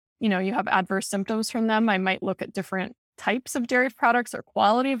products. You have adverse symptoms from them. I might look at different types of dairy products or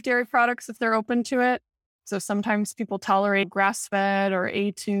quality of dairy products if they're open to it. So sometimes people tolerate grass-fed or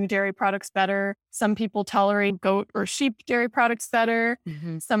A2 dairy products better. Some people tolerate goat or sheep dairy products better.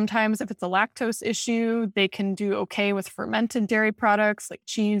 Sometimes if it's a lactose issue, they can do okay with fermented dairy products like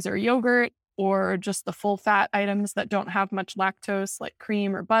cheese or yogurt, or just the full fat items that don't have much lactose like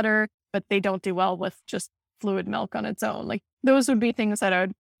cream or butter, but they don't do well with just fluid milk on its own. Like those would be things that I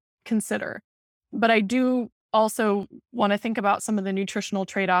would consider. But I do also want to think about some of the nutritional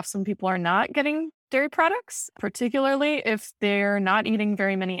trade-offs when people are not getting dairy products, particularly if they're not eating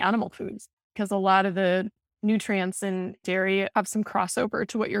very many animal foods, because a lot of the nutrients in dairy have some crossover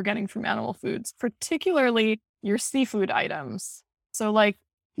to what you're getting from animal foods, particularly your seafood items. So like,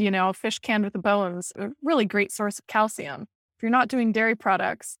 fish canned with the bones, a really great source of calcium. If you're not doing dairy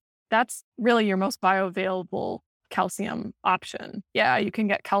products, that's really your most bioavailable calcium option. Yeah, you can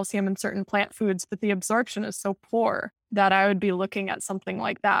get calcium in certain plant foods, but the absorption is so poor that I would be looking at something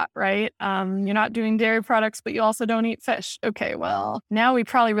like that, right? You're not doing dairy products, but you also don't eat fish. Okay, well, now we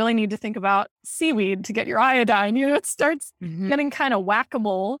probably really need to think about seaweed to get your iodine. It starts getting kind of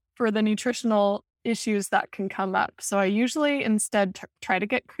whack-a-mole for the nutritional issues that can come up. So I usually instead try to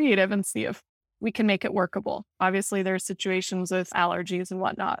get creative and see if we can make it workable. Obviously, there's situations with allergies and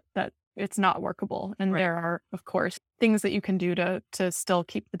whatnot that it's not workable. And there are, of course, things that you can do to still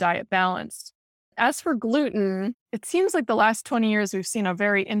keep the diet balanced. As for gluten, it seems like the last 20 years, we've seen a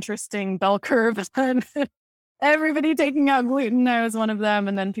very interesting bell curve. And everybody taking out gluten, I was one of them,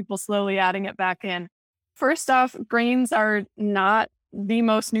 and then people slowly adding it back in. First off, grains are not the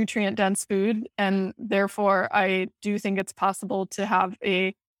most nutrient-dense food, and therefore, I do think it's possible to have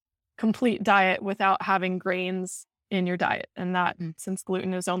a complete diet without having grains in your diet. And that, since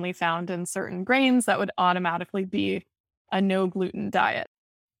gluten is only found in certain grains, that would automatically be a no gluten diet.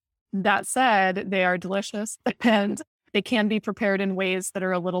 That said, they are delicious and they can be prepared in ways that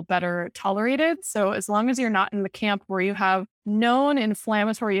are a little better tolerated. So as long as you're not in the camp where you have known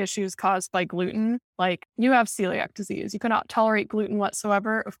inflammatory issues caused by gluten, like you have celiac disease, you cannot tolerate gluten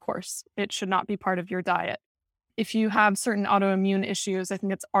whatsoever, of course, it should not be part of your diet. If you have certain autoimmune issues, I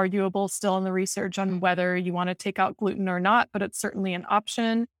think it's arguable still in the research on whether you want to take out gluten or not, but it's certainly an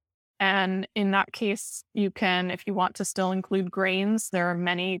option. And in that case, you can, if you want to still include grains, there are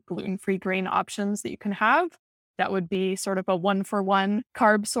many gluten-free grain options that you can have. That would be sort of a 1-for-1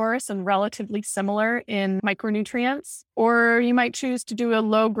 carb source and relatively similar in micronutrients. Or you might choose to do a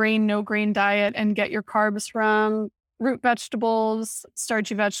low grain, no grain diet and get your carbs from root vegetables,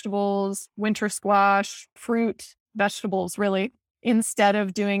 starchy vegetables, winter squash, fruit, vegetables, really, instead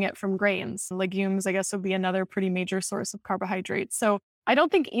of doing it from grains. Legumes, I guess, would be another pretty major source of carbohydrates. So I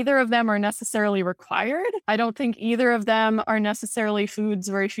don't think either of them are necessarily required. I don't think either of them are necessarily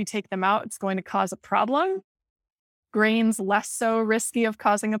foods where if you take them out, it's going to cause a problem. Grains less so risky of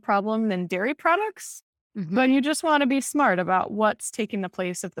causing a problem than dairy products. But you just want to be smart about what's taking the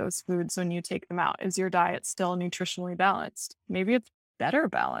place of those foods when you take them out. Is your diet still nutritionally balanced? Maybe it's better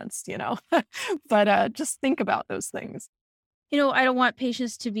balanced, but just think about those things. I don't want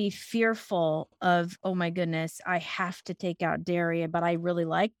patients to be fearful of, oh my goodness, I have to take out dairy, but I really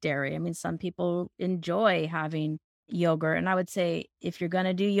like dairy. I mean, some people enjoy having yogurt. And I would say if you're going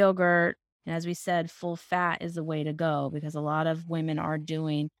to do yogurt, and as we said, full fat is the way to go because a lot of women are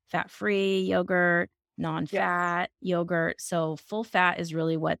doing fat-free yogurt, non-fat yogurt. So full fat is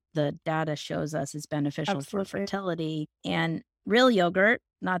really what the data shows us is beneficial for fertility. And real yogurt,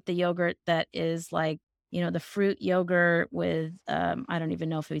 not the yogurt that is like, the fruit yogurt with, I don't even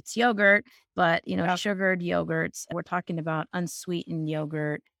know if it's yogurt, but, sugared yogurts. We're talking about unsweetened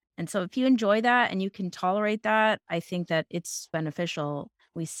yogurt. And so if you enjoy that and you can tolerate that, I think that it's beneficial.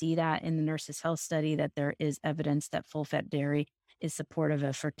 We see that in the Nurses' Health study that there is evidence that full-fat dairy is supportive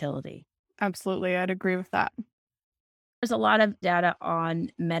of fertility. Absolutely. I'd agree with that. There's a lot of data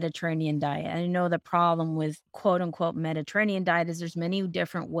on Mediterranean diet. And I know the problem with quote unquote Mediterranean diet is there's many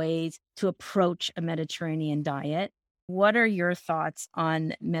different ways to approach a Mediterranean diet. What are your thoughts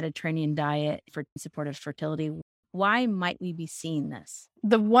on Mediterranean diet for supportive fertility? Why might we be seeing this?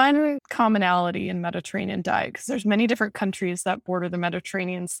 The one commonality in Mediterranean diet, because there's many different countries that border the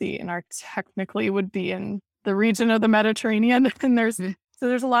Mediterranean Sea and are technically would be in the region of the Mediterranean. And there's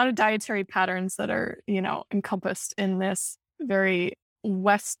a lot of dietary patterns that are, encompassed in this very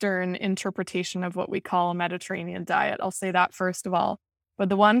Western interpretation of what we call a Mediterranean diet. I'll say that first of all. But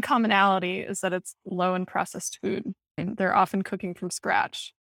the one commonality is that it's low in processed food. And they're often cooking from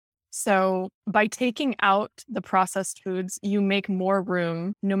scratch. So by taking out the processed foods, you make more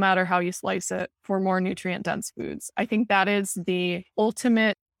room, no matter how you slice it, for more nutrient-dense foods. I think that is the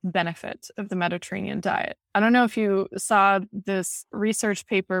ultimate benefit of the Mediterranean diet. I don't know if you saw this research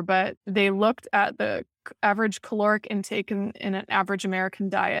paper, but they looked at the average caloric intake in an average American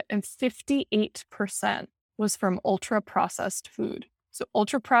diet, and 58% was from ultra-processed food. So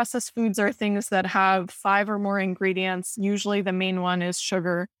ultra-processed foods are things that have 5 or more ingredients. Usually the main one is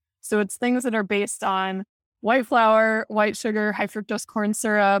sugar. So it's things that are based on white flour, white sugar, high fructose corn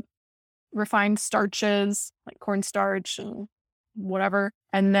syrup, refined starches like cornstarch and whatever,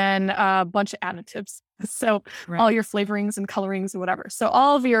 and then a bunch of additives. So Right. all your flavorings and colorings and whatever. So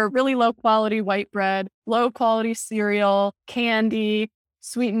all of your really low quality white bread, low quality cereal, candy,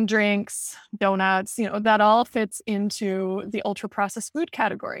 sweetened drinks, donuts, that all fits into the ultra processed food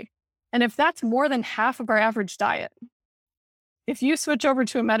category. And if that's more than half of our average diet, if you switch over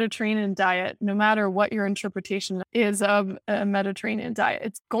to a Mediterranean diet, no matter what your interpretation is of a Mediterranean diet,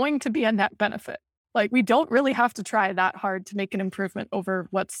 it's going to be a net benefit. Like, we don't really have to try that hard to make an improvement over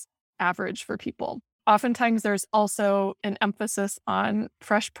what's average for people. Oftentimes, there's also an emphasis on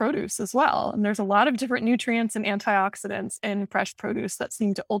fresh produce as well. And there's a lot of different nutrients and antioxidants in fresh produce that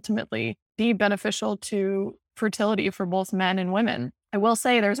seem to ultimately be beneficial to fertility for both men and women. I will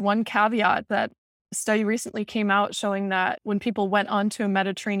say there's one caveat that a study recently came out showing that when people went onto a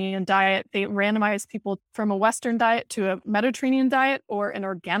Mediterranean diet, they randomized people from a Western diet to a Mediterranean diet or an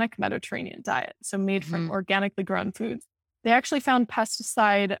organic Mediterranean diet, so made from organically grown foods. They actually found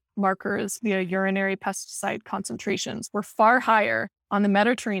pesticide markers via urinary pesticide concentrations were far higher on the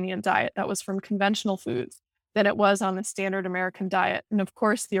Mediterranean diet that was from conventional foods than it was on the standard American diet. And of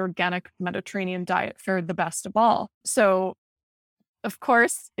course, the organic Mediterranean diet fared the best of all. So of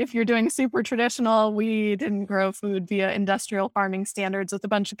course, if you're doing super traditional, we didn't grow food via industrial farming standards with a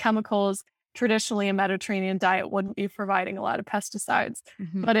bunch of chemicals. Traditionally, a Mediterranean diet wouldn't be providing a lot of pesticides.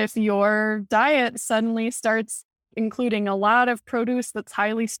 But if your diet suddenly starts including a lot of produce that's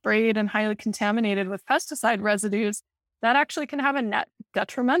highly sprayed and highly contaminated with pesticide residues, that actually can have a net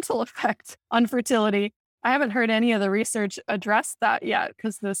detrimental effect on fertility. I haven't heard any of the research address that yet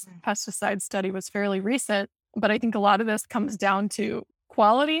because this pesticide study was fairly recent. But I think a lot of this comes down to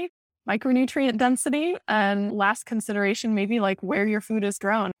quality, micronutrient density, and last consideration, maybe like where your food is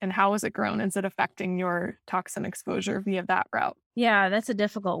grown and how is it grown? Is it affecting your toxin exposure via that route? Yeah, that's a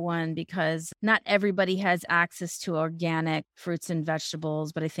difficult one because not everybody has access to organic fruits and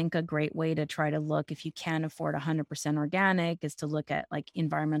vegetables. But I think a great way to try to look, if you can afford 100% organic, is to look at like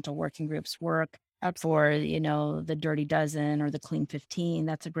environmental working groups work for, the Dirty Dozen or the Clean 15.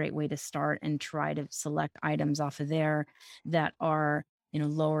 That's a great way to start and try to select items off of there that are,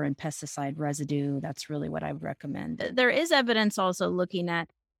 lower in pesticide residue. That's really what I would recommend. There is evidence also looking at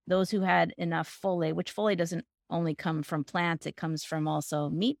those who had enough folate, which folate doesn't only come from plants, it comes from also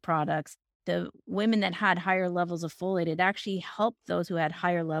meat products. The women that had higher levels of folate, it actually helped those who had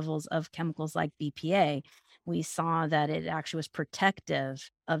higher levels of chemicals like BPA. We saw that it actually was protective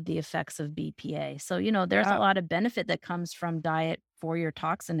of the effects of BPA. So, there's a lot of benefit that comes from diet for your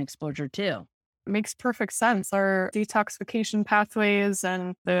toxin exposure too. It makes perfect sense. Our detoxification pathways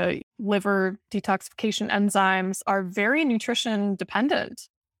and the liver detoxification enzymes are very nutrition dependent.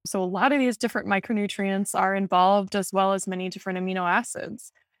 So a lot of these different micronutrients are involved as well as many different amino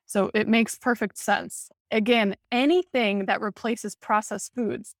acids. So it makes perfect sense. Again, anything that replaces processed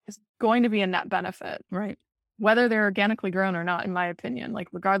foods is going to be a net benefit. Right. Whether they're organically grown or not, in my opinion, like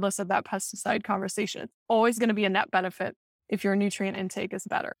regardless of that pesticide conversation, it's always going to be a net benefit if your nutrient intake is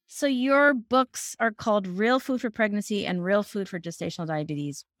better. So your books are called Real Food for Pregnancy and Real Food for Gestational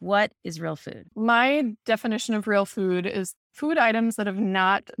Diabetes. What is real food? My definition of real food is food items that have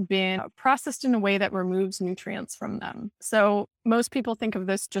not been processed in a way that removes nutrients from them. So most people think of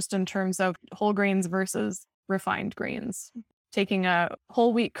this just in terms of whole grains versus refined grains. Taking a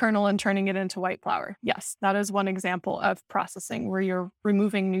whole wheat kernel and turning it into white flour. Yes, that is one example of processing where you're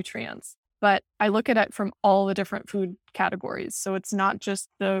removing nutrients. But I look at it from all the different food categories. So it's not just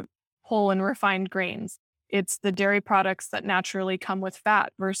the whole and refined grains. It's the dairy products that naturally come with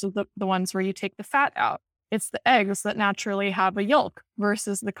fat versus the ones where you take the fat out. It's the eggs that naturally have a yolk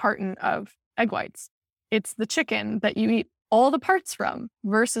versus the carton of egg whites. It's the chicken that you eat all the parts from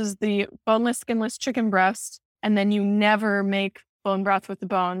versus the boneless, skinless chicken breast. And then you never make bone broth with the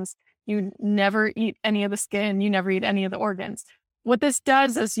bones. You never eat any of the skin. You never eat any of the organs. What this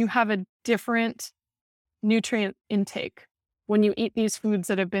does is you have a different nutrient intake when you eat these foods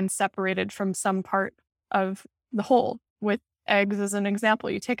that have been separated from some part of the whole. With eggs as an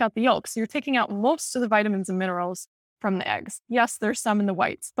example, you take out the yolks. You're taking out most of the vitamins and minerals from the eggs. Yes, there's some in the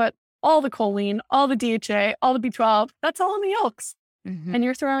whites, but all the choline, all the DHA, all the B12, that's all in the yolks. And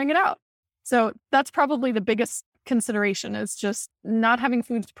you're throwing it out. So that's probably the biggest consideration, is just not having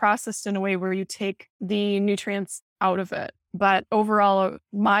foods processed in a way where you take the nutrients out of it. But overall,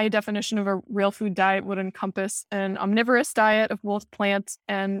 my definition of a real food diet would encompass an omnivorous diet of both plant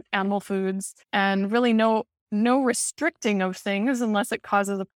and animal foods, and really no restricting of things unless it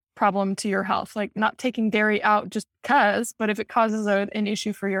causes a problem to your health, like not taking dairy out just because, but if it causes an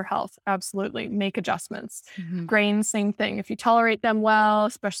issue for your health, absolutely make adjustments. Grains, same thing. If you tolerate them well,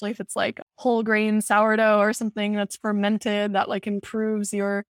 especially if it's like whole grain sourdough or something that's fermented, that like improves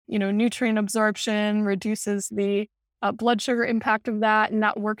your, nutrient absorption, reduces the blood sugar impact of that, and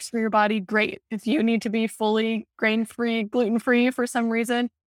that works for your body, great. If you need to be fully grain-free, gluten-free for some reason,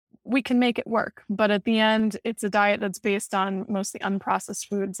 we can make it work. But at the end, it's a diet that's based on mostly unprocessed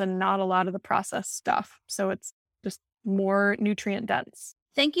foods and not a lot of the processed stuff. So it's just more nutrient dense.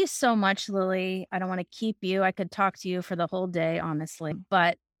 Thank you so much, Lily. I don't want to keep you. I could talk to you for the whole day, honestly,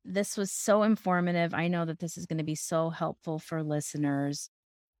 but this was so informative. I know that this is going to be so helpful for listeners.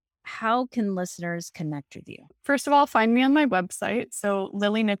 How can listeners connect with you? First of all, find me on my website. So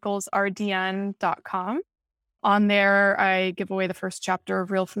lilynicholsrdn.com. On there, I give away the first chapter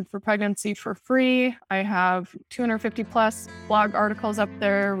of Real Food for Pregnancy for free. I have 250 plus blog articles up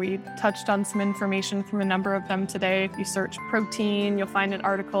there. We touched on some information from a number of them today. If you search protein, you'll find an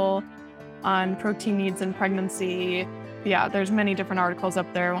article on protein needs in pregnancy. Yeah, there's many different articles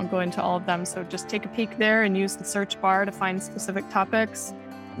up there. I won't go into all of them. So just take a peek there and use the search bar to find specific topics.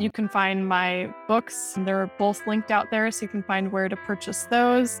 You can find my books. They're both linked out there, so you can find where to purchase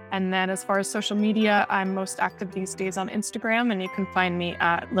those. And then as far as social media, I'm most active these days on Instagram, and you can find me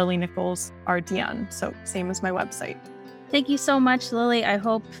at Lily Nichols RDN. So same as my website. Thank you so much, Lily. I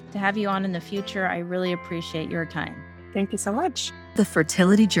hope to have you on in the future. I really appreciate your time. Thank you so much. The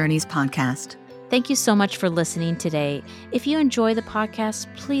Fertility Journeys Podcast. Thank you so much for listening today. If you enjoy the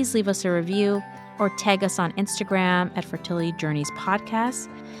podcast, please leave us a review or tag us on Instagram at Fertility Journeys Podcast.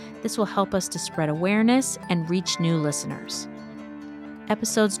 This will help us to spread awareness and reach new listeners.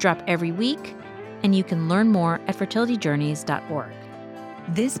 Episodes drop every week, and you can learn more at fertilityjourneys.org.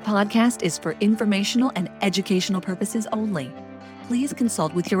 This podcast is for informational and educational purposes only. Please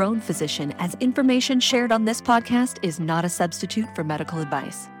consult with your own physician, as information shared on this podcast is not a substitute for medical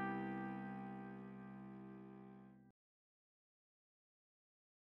advice.